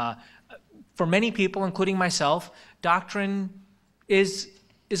acceptance. For many people, including myself, doctrine is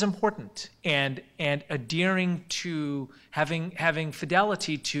important, and adhering to having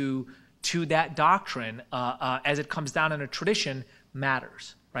fidelity to that doctrine as it comes down in a tradition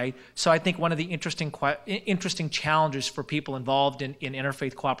matters, right? So I think one of the interesting challenges for people involved in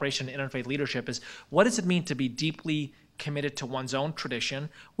interfaith cooperation and interfaith leadership is, what does it mean to be deeply committed to one's own tradition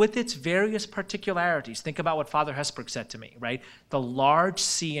with its various particularities? Think about what Father Hesburgh said to me, right? The large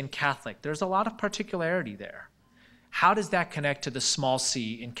C in Catholic, there's a lot of particularity there. How does that connect to the small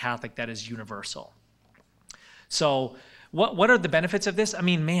c in Catholic that is universal? So what are the benefits of this? I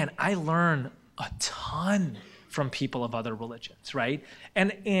mean, man, I learn a ton from people of other religions, right?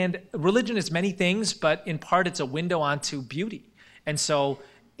 And religion is many things, but in part it's a window onto beauty. And so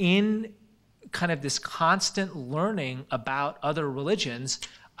in kind of this constant learning about other religions,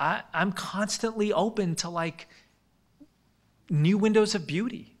 I'm constantly open to like new windows of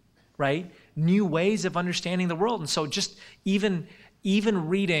beauty, right? New ways of understanding the world. And so just even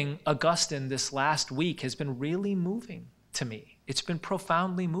reading Augustine this last week has been really moving to me. It's been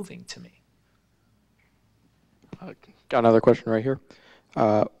profoundly moving to me. Got another question right here.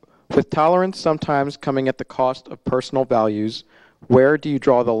 With tolerance sometimes coming at the cost of personal values, where do you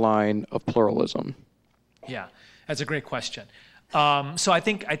draw the line of pluralism? Yeah, that's a great question. So I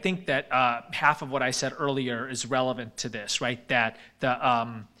think that half of what I said earlier is relevant to this, right? That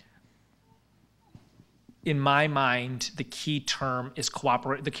in my mind, the key terms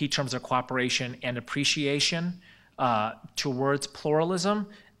are cooperation and appreciation towards pluralism,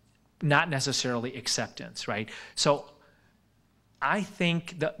 not necessarily acceptance, right? So I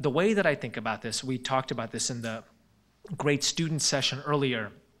think the way that I think about this, we talked about this in the great student session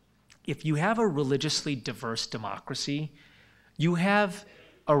earlier. If you have a religiously diverse democracy, you have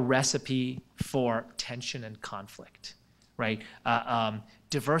a recipe for tension and conflict, right?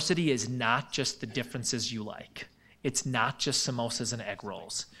 Diversity is not just the differences you like. It's not just samosas and egg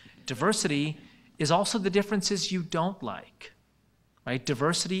rolls. Diversity is also the differences you don't like, right?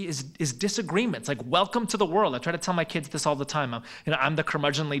 Diversity is disagreements. Like, welcome to the world. I try to tell my kids this all the time. I'm the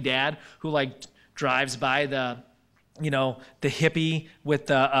curmudgeonly dad who like drives by the hippie with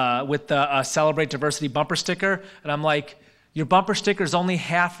the Celebrate Diversity bumper sticker, and I'm like, your bumper sticker is only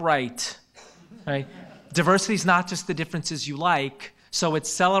half right? Diversity is not just the differences you like. So it's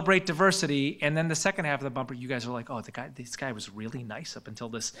celebrate diversity, and then the second half of the bumper, you guys are like, oh, this guy was really nice up until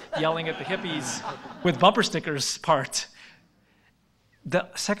this yelling at the hippies with bumper stickers part. The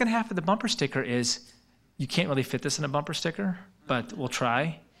second half of the bumper sticker is, you can't really fit this in a bumper sticker, but we'll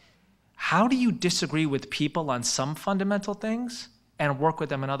try. How do you disagree with people on some fundamental things and work with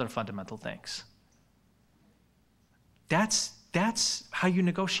them on other fundamental things? That's how you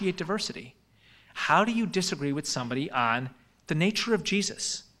negotiate diversity. How do you disagree with somebody on the nature of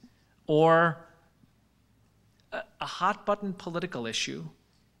Jesus, or a hot button political issue,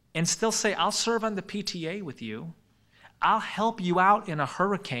 and still say, I'll serve on the PTA with you, I'll help you out in a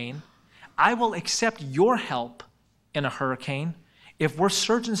hurricane, I will accept your help in a hurricane. If we're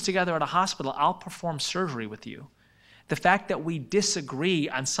surgeons together at a hospital, I'll perform surgery with you. The fact that we disagree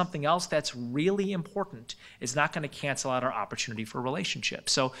on something else that's really important is not going to cancel out our opportunity for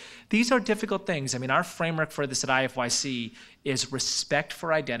relationships. So these are difficult things. I mean, our framework for this at IFYC is respect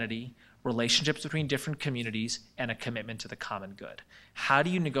for identity, relationships between different communities, and a commitment to the common good. How do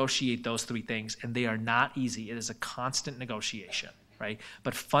you negotiate those three things? And they are not easy. It is a constant negotiation, right?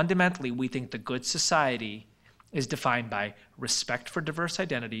 But fundamentally, we think the good society is defined by respect for diverse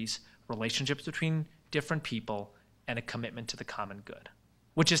identities, relationships between different people, and a commitment to the common good.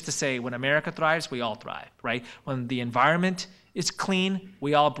 Which is to say, when America thrives, we all thrive, right? When the environment is clean,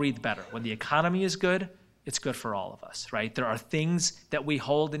 we all breathe better. When the economy is good, it's good for all of us, right? There are things that we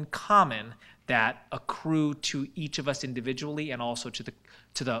hold in common that accrue to each of us individually and also to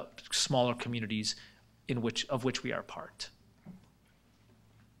the smaller communities of which we are part.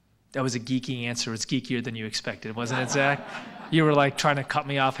 That was a geeky answer. It's geekier than you expected, wasn't it, Zach? You were like trying to cut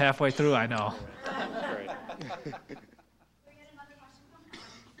me off halfway through, I know. We had another question from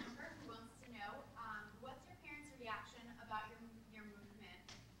Amber, who wants to know, what's your parents' reaction about your movement,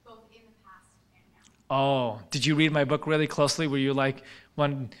 both in the past and now? Oh, did you read my book really closely? Were you like,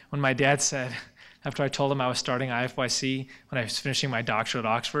 when my dad said, after I told him I was starting IFYC, when I was finishing my doctorate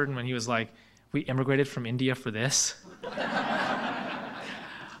at Oxford, and when he was like, we immigrated from India for this?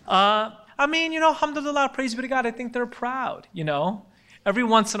 I mean, alhamdulillah, praise be to God, I think they're proud, Every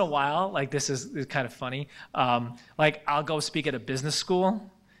once in a while, like this is kind of funny, like I'll go speak at a business school,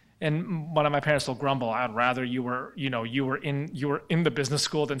 and one of my parents will grumble, I'd rather you were in the business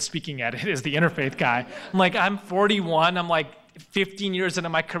school than speaking at it as the interfaith guy. I'm like, I'm 41, I'm like 15 years into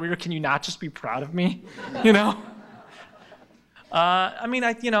my career, can you not just be proud of me, I mean,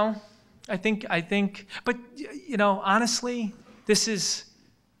 I think, but honestly,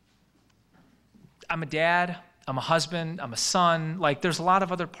 I'm a dad, I'm a husband, I'm a son, like there's a lot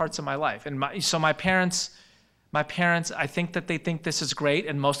of other parts of my life. And my parents, I think that they think this is great,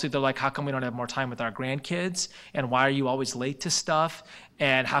 and mostly they're like, how come we don't have more time with our grandkids? And why are you always late to stuff?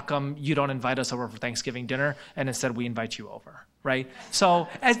 And how come you don't invite us over for Thanksgiving dinner, and instead we invite you over, right? So,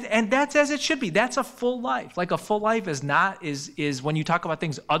 and that's as it should be. That's a full life. Like a full life is when you talk about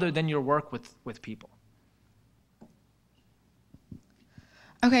things other than your work with people.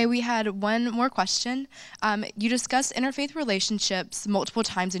 Okay, we had one more question. You discuss interfaith relationships multiple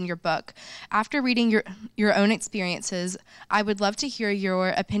times in your book. After reading your own experiences, I would love to hear your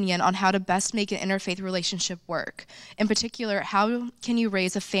opinion on how to best make an interfaith relationship work. In particular, how can you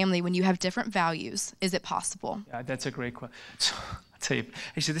raise a family when you have different values? Is it possible? Yeah, that's a great question. So, I'll tell you,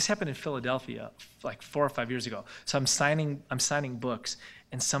 actually, this happened in Philadelphia like 4 or 5 years ago. So I'm signing books,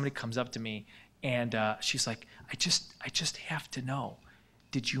 and somebody comes up to me, and she's like, I just have to know,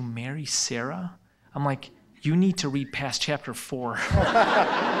 did you marry Sarah? I'm like, you need to read past chapter 4.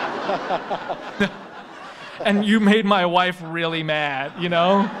 And you made my wife really mad,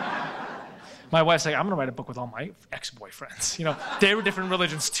 My wife's like, I'm gonna write a book with all my ex-boyfriends. You know, they were different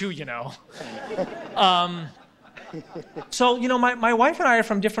religions too, you know. So, you know, my wife and I are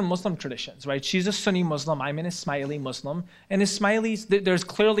from different Muslim traditions, right? She's a Sunni Muslim, I'm an Ismaili Muslim. And Ismailis, there's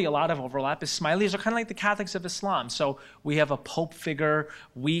clearly a lot of overlap. Ismailis are kind of like the Catholics of Islam. So we have a pope figure,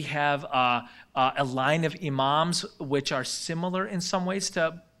 we have a line of imams, which are similar in some ways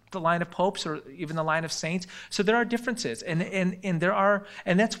to the line of popes or even the line of saints. So there are differences, and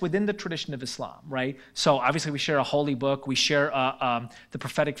that's within the tradition of Islam, right? So obviously we share a holy book, we share the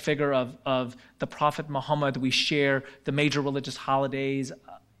prophetic figure of the Prophet Muhammad, we share the major religious holidays,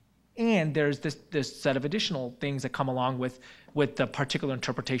 and there's this set of additional things that come along with the particular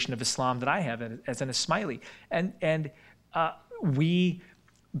interpretation of Islam that I have as an Ismaili. And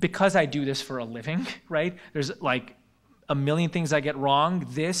because I do this for a living, right? There's like a million things I get wrong.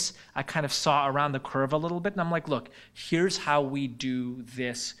 This, I kind of saw around the curve a little bit, and I'm like, look, here's how we do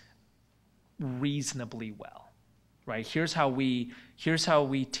this reasonably well, right? Here's how we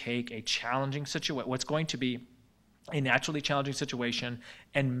take a challenging situation, what's going to be a naturally challenging situation,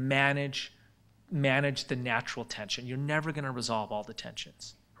 and manage the natural tension. You're never going to resolve all the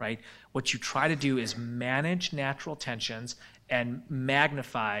tensions, right? What you try to do is manage natural tensions and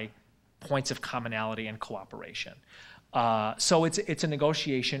magnify points of commonality and cooperation. So it's a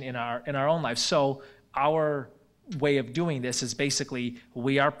negotiation in our own lives. So our way of doing this is basically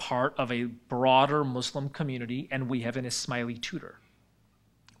we are part of a broader Muslim community and we have an Ismaili tutor,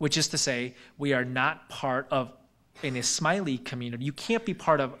 which is to say we are not part of an Ismaili community. You can't be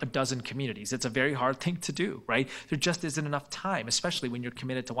part of a dozen communities. It's a very hard thing to do, right? There just isn't enough time, especially when you're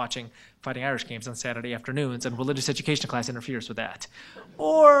committed to watching Fighting Irish games on Saturday afternoons and religious education class interferes with that.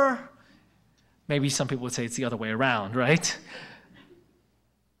 Or maybe some people would say it's the other way around, right?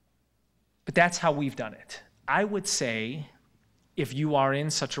 But that's how we've done it. I would say if you are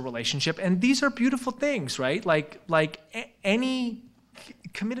in such a relationship, and these are beautiful things, right? Like any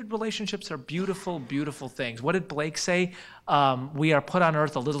committed relationships are beautiful, beautiful things. What did Blake say? We are put on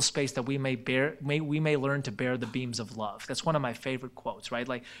earth a little space that we may learn to bear the beams of love. That's one of my favorite quotes, right?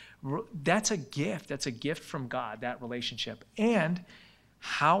 Like that's a gift. That's a gift from God, that relationship. And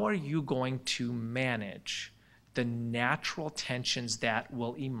how are you going to manage the natural tensions that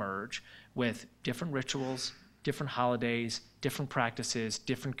will emerge with different rituals, different holidays, different practices,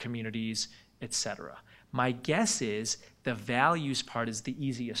 different communities, etc.? My guess is the values part is the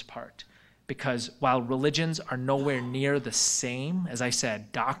easiest part, because while religions are nowhere near the same, as I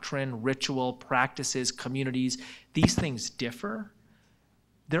said, doctrine, ritual, practices, communities, these things differ,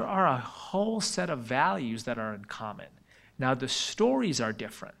 there are a whole set of values that are in common. Now, the stories are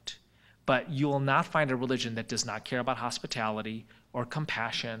different, but you will not find a religion that does not care about hospitality or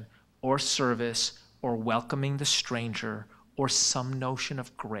compassion or service or welcoming the stranger or some notion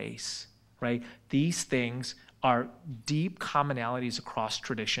of grace, right? These things are deep commonalities across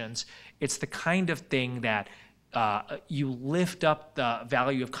traditions. It's the kind of thing that you lift up the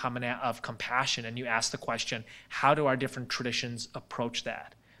value of compassion and you ask the question, how do our different traditions approach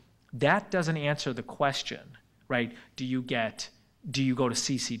that? That doesn't answer the question, right? Do you go to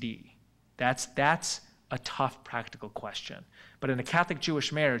CCD? That's a tough practical question. But in a Catholic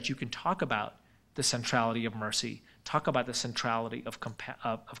Jewish marriage, you can talk about the centrality of mercy, talk about the centrality of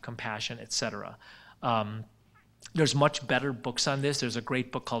compassion, etc. There's much better books on this. There's a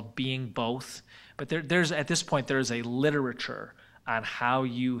great book called Being Both. But there's at this point, there's a literature on how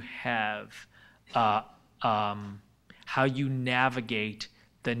you navigate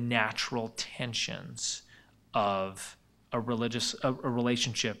the natural tensions of a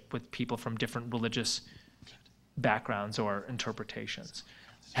relationship with people from different religious backgrounds or interpretations.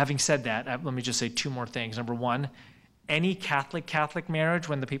 Having said that, let me just say two more things. Number one, any Catholic marriage,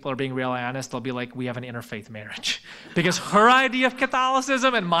 when the people are being really honest, they'll be like, we have an interfaith marriage. Because her idea of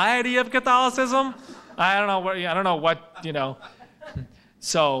Catholicism and my idea of Catholicism, I don't know what, you know.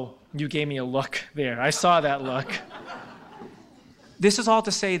 So you gave me a look there. I saw that look. This is all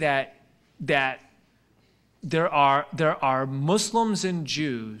to say that there are Muslims and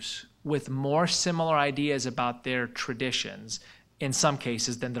Jews with more similar ideas about their traditions in some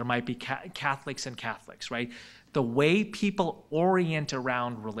cases than there might be Catholics and Catholics, right? The way people orient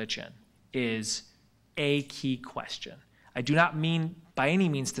around religion is a key question. I do not mean by any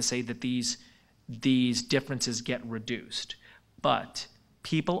means to say that these differences get reduced, but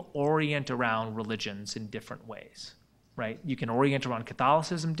people orient around religions in different ways, right? You can orient around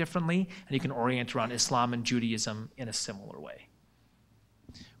Catholicism differently, and you can orient around Islam and Judaism in a similar way.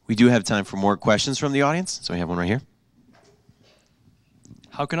 We do have time for more questions from the audience, so we have one right here.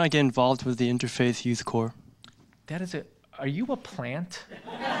 How can I get involved with the Interfaith Youth Corps? Are you a plant?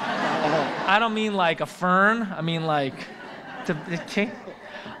 I don't mean like a fern. I mean like,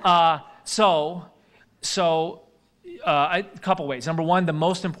 a couple ways. Number one, the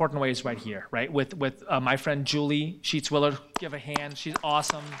most important way is right here, right? With my friend Julie Sheets-Willard. Give a hand. She's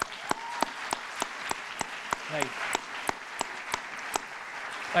awesome. Right.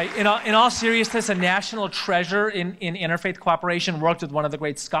 Right. In all seriousness, a national treasure in interfaith cooperation, worked with one of the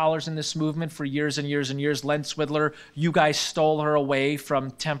great scholars in this movement for years and years and years, Len Swidler. You guys stole her away from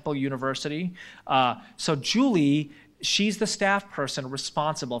Temple University. So Julie, she's the staff person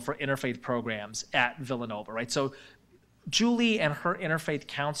responsible for interfaith programs at Villanova, right? So Julie and her interfaith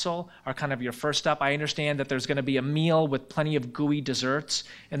council are kind of your first up. I understand that there's going to be a meal with plenty of gooey desserts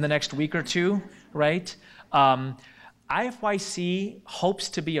in the next week or two, right? IFYC hopes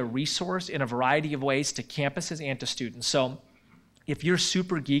to be a resource in a variety of ways to campuses and to students. So if you're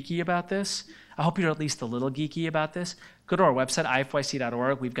super geeky about this, I hope you're at least a little geeky about this. Go to our website,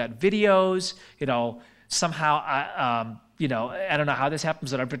 ifyc.org. We've got videos, somehow, I don't know how this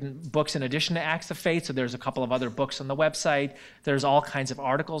happens, but I've written books in addition to Acts of Faith, so there's a couple of other books on the website. There's all kinds of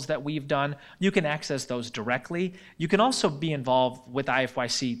articles that we've done. You can access those directly. You can also be involved with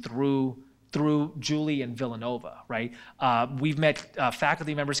IFYC through Julie and Villanova, right? We've met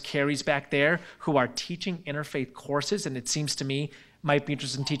faculty members, Carrie's back there, who are teaching interfaith courses, and it seems to me might be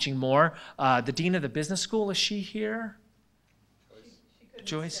interested in teaching more. The dean of the business school, is she here?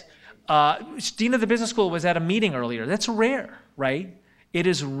 Joyce? Dean of the business school was at a meeting earlier. That's rare, right? It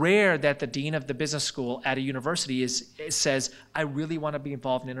is rare that the dean of the business school at a university says, I really want to be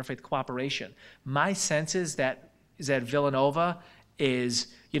involved in interfaith cooperation. My sense is that Villanova is,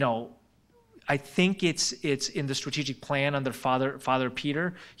 I think it's in the strategic plan under Father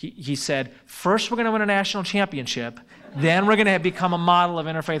Peter. He said, first we're going to win a national championship, then we're going to become a model of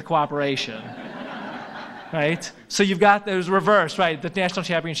interfaith cooperation. Right? So you've got, there's reverse, right? The national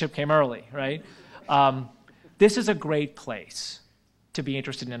championship came early, right? This is a great place to be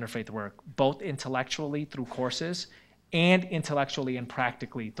interested in interfaith work, both intellectually through courses and intellectually and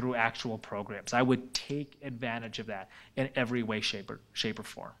practically through actual programs. I would take advantage of that in every way, shape, or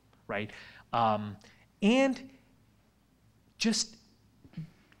form, right? And just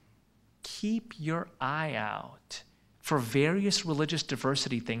keep your eye out for various religious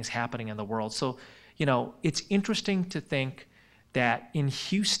diversity things happening in the world. So, it's interesting to think that in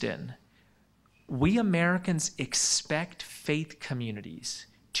Houston, we Americans expect faith communities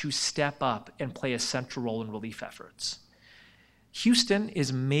to step up and play a central role in relief efforts. Houston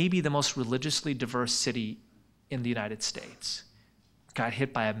is maybe the most religiously diverse city in the United States. Got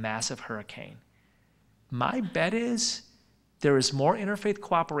hit by a massive hurricane. My bet is there is more interfaith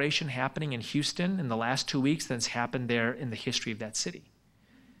cooperation happening in Houston in the last 2 weeks than's happened there in the history of that city.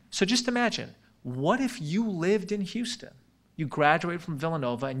 So just imagine, what if you lived in Houston? You graduate from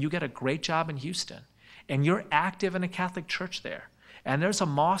Villanova and you get a great job in Houston, and you're active in a Catholic church there, and there's a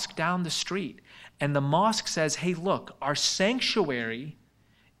mosque down the street, and the mosque says, hey, look, our sanctuary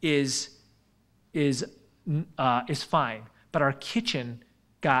is fine, but our kitchen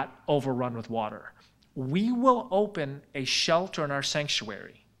got overrun with water. We will open a shelter in our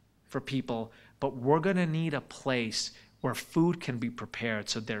sanctuary for people, but we're going to need a place where food can be prepared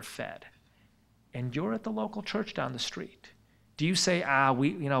so they're fed. And you're at the local church down the street. Do you say,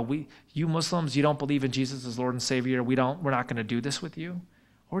 you Muslims, you don't believe in Jesus as Lord and Savior, we're not going to do this with you?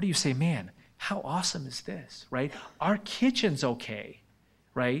 Or do you say, man, how awesome is this, right? Our kitchen's okay,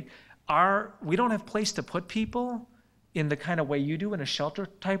 right? We don't have place to put people in the kind of way you do, in a shelter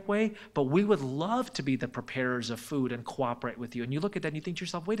type way, but we would love to be the preparers of food and cooperate with you. And you look at that and you think to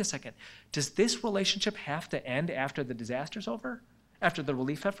yourself, wait a second, does this relationship have to end after the disaster's over? After the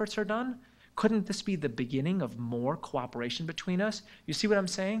relief efforts are done? Couldn't this be the beginning of more cooperation between us? You see what I'm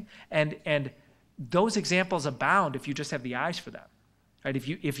saying? And those examples abound if you just have the eyes for them. Right?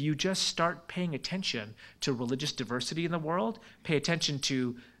 If you just start paying attention to religious diversity in the world, pay attention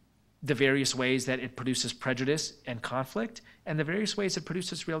to the various ways that it produces prejudice and conflict, and the various ways it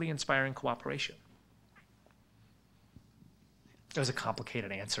produces really inspiring cooperation. It was a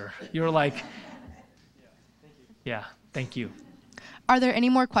complicated answer. You were like, yeah, thank you. Are there any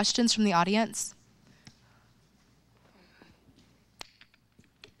more questions from the audience?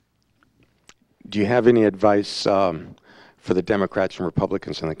 Do you have any advice for the Democrats and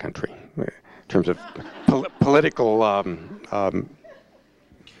Republicans in the country in terms of political?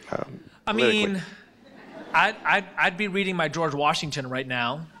 I mean, I'd be reading my George Washington right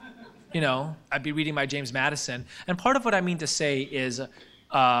now. I'd be reading my James Madison. And part of what I mean to say is,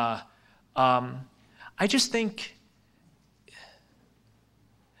 I just think,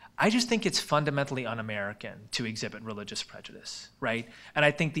 I just think it's fundamentally un-American to exhibit religious prejudice, right? And I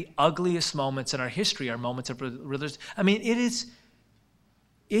think the ugliest moments in our history are moments of religious. I mean,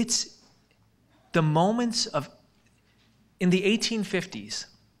 it's the moments of, in the 1850s,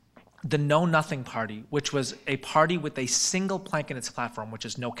 the Know Nothing Party, which was a party with a single plank in its platform, which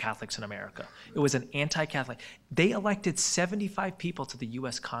is no Catholics in America. It was an anti-Catholic. They elected 75 people to the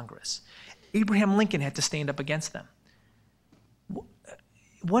US Congress. Abraham Lincoln had to stand up against them.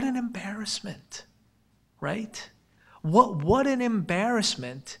 What an embarrassment, right? What an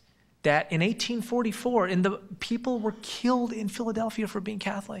embarrassment that in 1844, people were killed in Philadelphia for being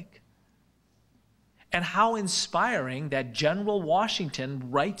Catholic. And how inspiring that General Washington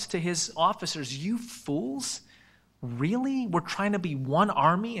writes to his officers, "You fools, really? We're trying to be one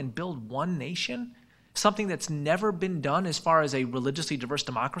army and build one nation? Something that's never been done as far as a religiously diverse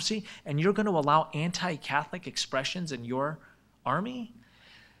democracy, and you're going to allow anti-Catholic expressions in your army?"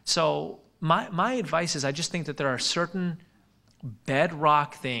 So my advice is, I just think that there are certain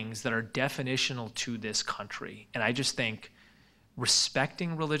bedrock things that are definitional to this country. And I just think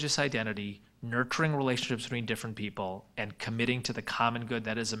respecting religious identity, nurturing relationships between different people, and committing to the common good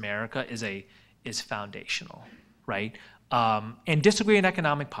that is America is foundational, right? And disagree in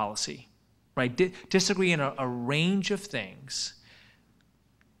economic policy, right? Disagree in a range of things.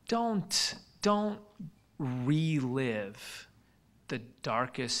 Don't relive the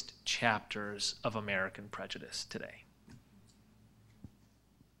darkest chapters of American prejudice today.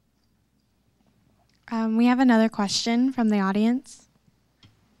 We have another question from the audience.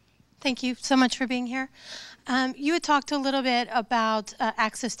 Thank you so much for being here. You had talked a little bit about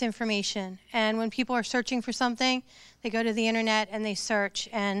access to information, and when people are searching for something, they go to the internet and they search,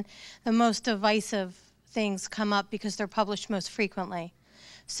 and the most divisive things come up because they're published most frequently.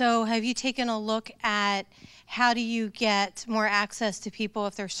 So have you taken a look at how do you get more access to people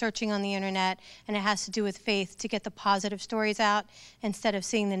if they're searching on the internet and it has to do with faith, to get the positive stories out instead of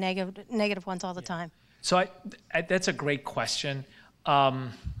seeing the negative ones all the time? So that's a great question.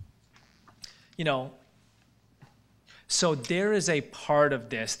 You know, so there is a part of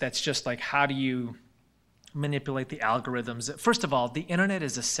this that's just like, how do you manipulate the algorithms? First of all, the internet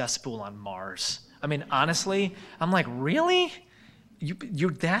is a cesspool on Mars. I mean, honestly, I'm like, really? You're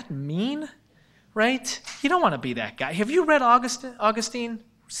that mean, right? You don't want to be that guy. Have you read Augustine?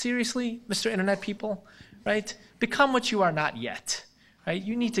 Seriously, Mr. Internet people, right? Become what you are not yet, right?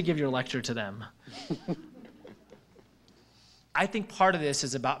 You need to give your lecture to them. I think part of this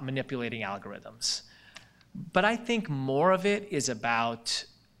is about manipulating algorithms. But I think more of it is about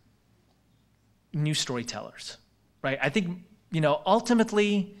new storytellers, right? I think, you know,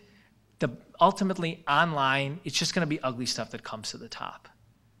 ultimately online, it's just going to be ugly stuff that comes to the top,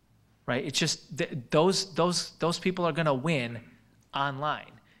 right? It's just those people are going to win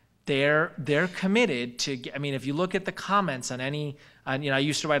online. They're committed to. I mean, if you look at the comments on any, you know, I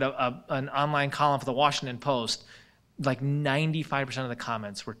used to write an online column for the Washington Post. Like 95% of the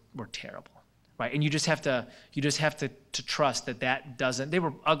comments were terrible, right? And you just have to trust that doesn't. They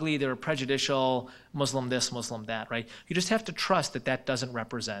were ugly. They were prejudicial. Muslim this, Muslim that, right? You just have to trust that doesn't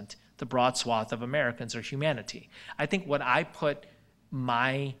represent the broad swath of Americans or humanity. I think what I put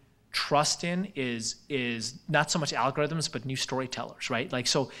my trust in is not so much algorithms, but new storytellers, right? Like,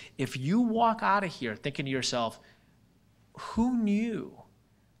 so if you walk out of here thinking to yourself, who knew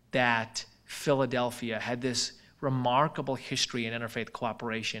that Philadelphia had this remarkable history in interfaith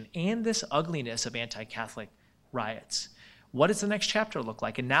cooperation and this ugliness of anti-Catholic riots? What does the next chapter look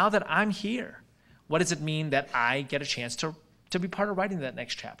like? And now that I'm here, what does it mean that I get a chance to be part of writing that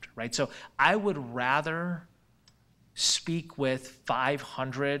next chapter, right? So I would rather speak with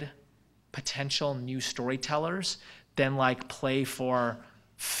 500 potential new storytellers than like play for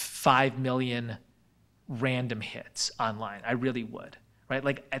 5 million random hits online. I really would, right?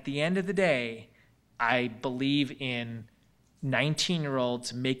 Like at the end of the day, I believe in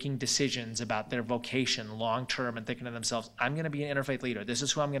 19-year-olds making decisions about their vocation long-term and thinking to themselves, I'm going to be an interfaith leader. This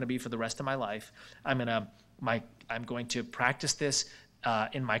is who I'm going to be for the rest of my life. I'm going to practice this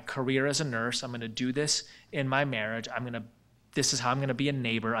in my career as a nurse. I'm going to do this in my marriage. This is how I'm going to be a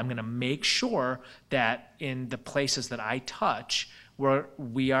neighbor. I'm going to make sure that in the places that I touch, we're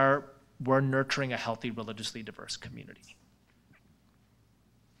nurturing a healthy, religiously diverse community.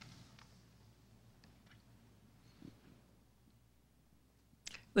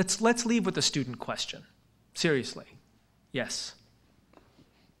 Let's leave with the student question. Seriously. Yes.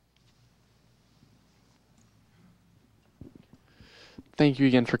 Thank you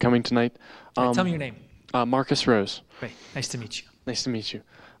again for coming tonight. Tell me your name. Marcus Rose. Great. Nice to meet you. Nice to meet you.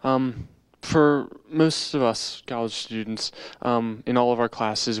 For most of us college students, in all of our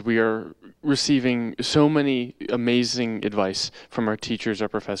classes, we are receiving so many amazing advice from our teachers, our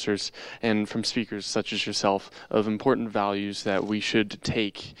professors, and from speakers such as yourself of important values that we should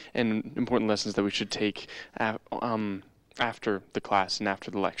take and important lessons that we should take after the class and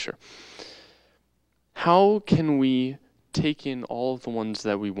after the lecture. How can we take in all of the ones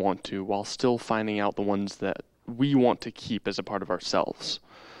that we want to while still finding out the ones that we want to keep as a part of ourselves?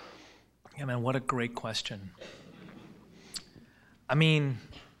 Yeah, man, what a great question. I mean,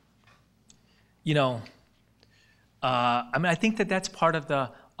 you know, I think that that's part of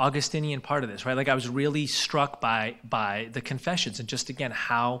the Augustinian part of this, right? Like, I was really struck by the Confessions and just, again,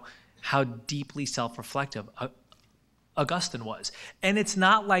 how deeply self-reflective Augustine was. And it's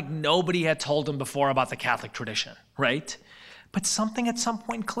not like nobody had told him before about the Catholic tradition, right? But something at some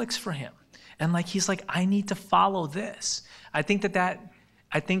point clicks for him. And like, he's like, I need to follow this. I think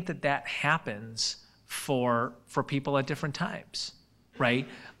that happens for people at different times, right?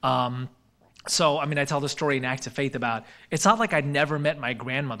 So, I mean, I tell the story in Acts of Faith about, it's not like I'd never met my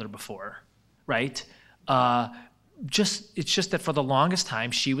grandmother before, right? It's just that for the longest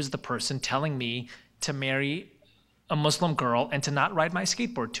time, she was the person telling me to marry a Muslim girl and to not ride my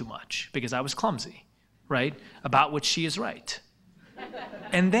skateboard too much because I was clumsy, right? About which she is right.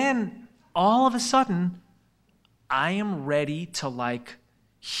 And then all of a sudden, I am ready to like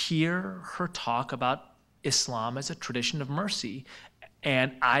hear her talk about Islam as a tradition of mercy.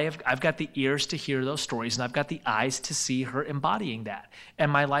 And I've got the ears to hear those stories, and I've got the eyes to see her embodying that. And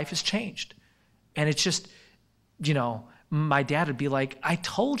my life has changed. And it's just, you know, my dad would be like, I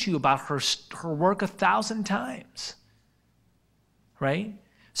told you about her work 1,000 times, right?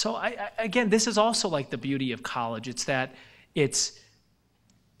 So again, this is also like the beauty of college. It's that it's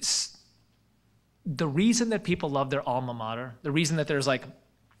the reason that people love their alma mater, the reason that there's like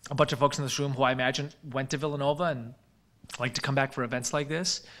a bunch of folks in this room who I imagine went to Villanova and like to come back for events like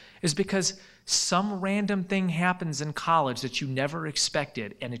this, is because some random thing happens in college that you never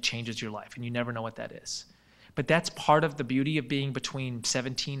expected and it changes your life and you never know what that is. But that's part of the beauty of being between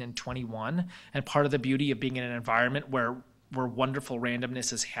 17 and 21, and part of the beauty of being in an environment where wonderful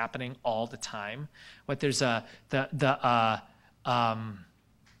randomness is happening all the time. But there's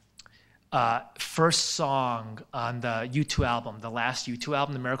first song on the U2 album, the last U2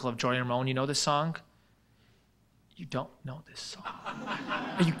 album, The Miracle of Joy and Ramone. You know this song? You don't know this song.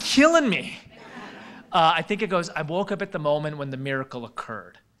 Are you killing me? I think it goes, I woke up at the moment when the miracle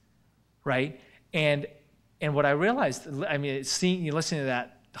occurred, right? And what I realized, I mean, you listen to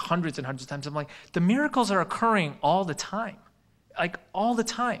that hundreds and hundreds of times, I'm like, the miracles are occurring all the time, like all the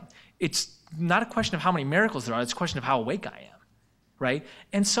time. It's not a question of how many miracles there are, it's a question of how awake I am, right?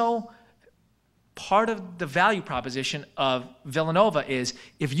 And so part of the value proposition of Villanova is,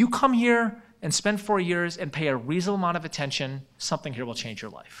 if you come here and spend 4 years and pay a reasonable amount of attention, something here will change your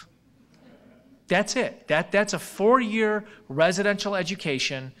life. That's it. That's a 4-year residential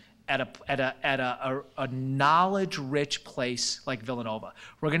education at a knowledge-rich place like Villanova.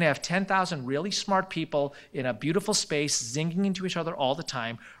 We're going to have 10,000 really smart people in a beautiful space, zinging into each other all the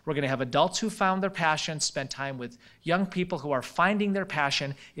time. We're going to have adults who found their passion, spend time with young people who are finding their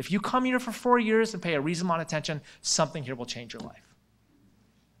passion. If you come here for 4 years and pay a reasonable amount of attention, something here will change your life.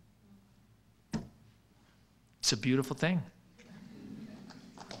 It's a beautiful thing.